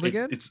What's it called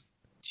again? It's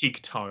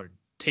Tigtone,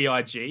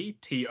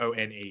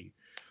 Tigtone,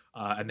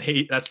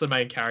 and that's the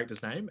main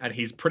character's name, and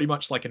he's pretty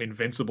much like an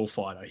invincible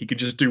fighter. He can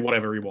just do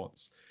whatever he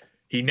wants.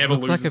 He never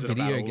loses like a in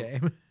video battle.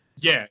 game.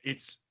 Yeah,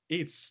 it's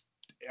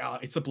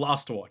a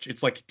blast to watch.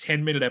 It's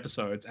 10-minute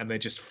episodes, and they're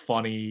just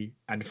funny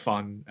and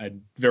fun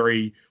and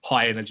very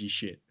high energy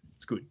shit.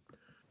 It's good.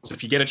 So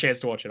if you get a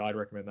chance to watch it, I'd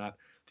recommend that.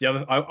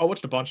 I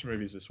watched a bunch of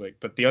movies this week,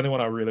 but the only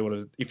one I really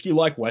wanted, if you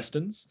like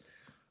westerns,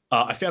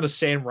 I found a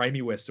Sam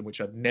Raimi Western,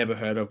 which I'd never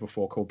heard of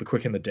before, called The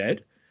Quick and the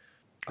Dead.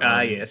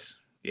 Yes.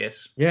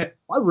 Yeah,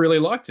 I really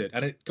liked it.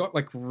 And it got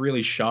like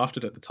really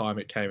shafted at the time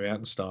it came out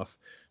and stuff.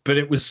 But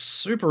it was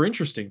super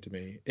interesting to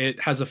me. It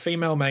has a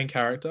female main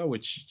character,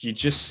 which you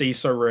just see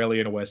so rarely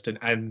in a Western.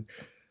 And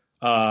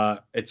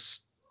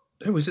it's,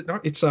 who is it?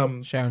 No, it's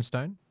Sharon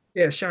Stone.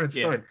 Yeah, Sharon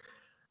Stone.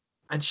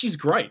 And she's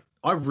great.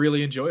 I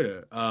really enjoyed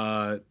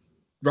her.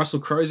 Russell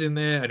Crowe's in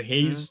there, and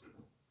he's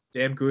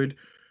damn good.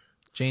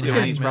 Gene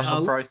Doing his Hackman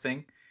Russell Crowe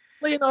thing.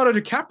 Leonardo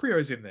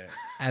DiCaprio's in there.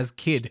 as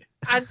Kid.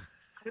 And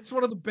it's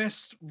one of the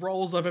best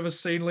roles I've ever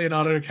seen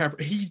Leonardo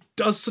DiCaprio. He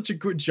does such a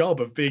good job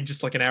of being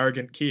just like an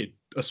arrogant kid,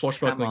 a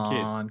swashbuckling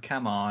kid.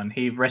 Come on.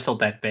 He wrestled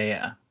that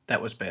bear.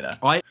 That was better.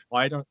 I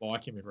don't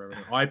like him in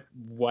Revenant. I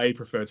way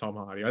prefer Tom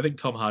Hardy. I think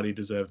Tom Hardy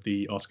deserved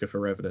the Oscar for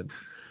Revenant.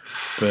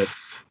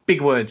 But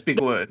big words.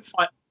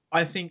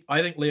 I think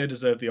Leo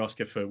deserved the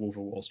Oscar for Wolf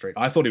of Wall Street.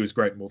 I thought he was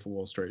great in Wolf of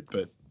Wall Street,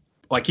 but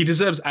like he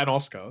deserves an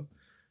Oscar.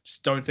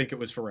 Just don't think it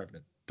was for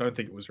Revenant. Don't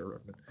think it was for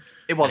Revenant.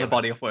 It was a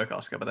body of work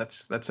Oscar, but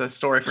that's a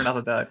story for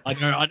another day.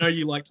 I know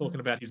you like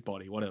talking about his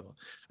body, whatever.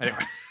 Anyway,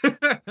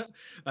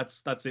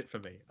 that's it for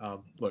me.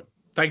 Look,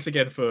 thanks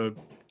again for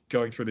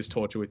going through this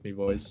torture with me,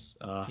 boys.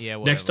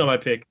 Next time I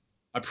pick,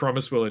 I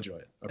promise we'll enjoy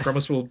it. I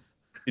promise we'll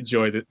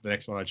enjoy the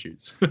next one I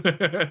choose.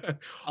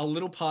 A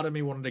little part of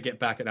me wanted to get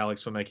back at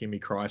Alex for making me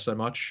cry so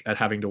much at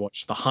having to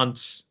watch The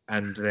Hunt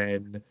and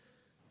then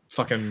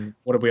fucking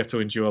what did we have to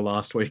endure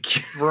last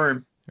week?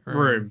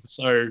 Room.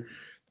 So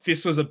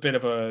this was a bit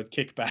of a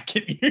kickback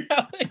at you,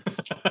 Alex.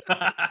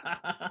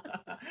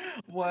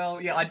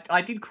 Well, yeah,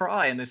 I did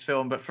cry in this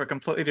film, but for a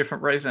completely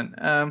different reason.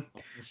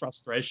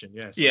 Frustration,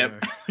 yes. Yeah.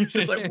 It's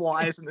just like,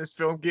 why isn't this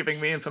film giving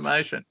me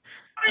information?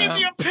 Is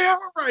he a Power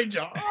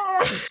Ranger?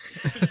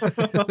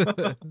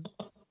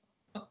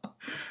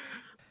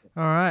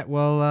 All right.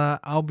 Well,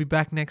 I'll be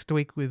back next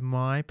week with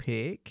my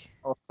pick.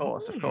 Of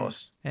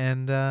course.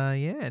 And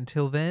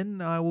until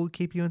then, I will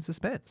keep you in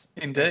suspense.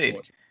 Indeed.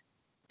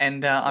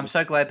 And I'm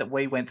so glad that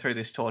we went through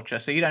this torture,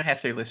 so you don't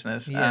have to,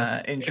 listeners.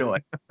 Yes. Enjoy.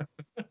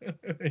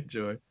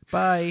 Enjoy.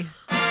 Bye.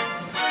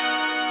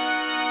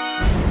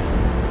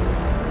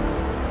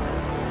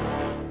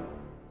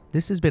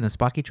 This has been a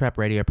Spiky Trap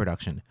Radio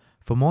production.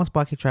 For more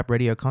Spiky Trap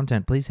Radio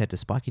content, please head to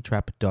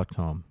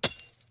spikytrap.com.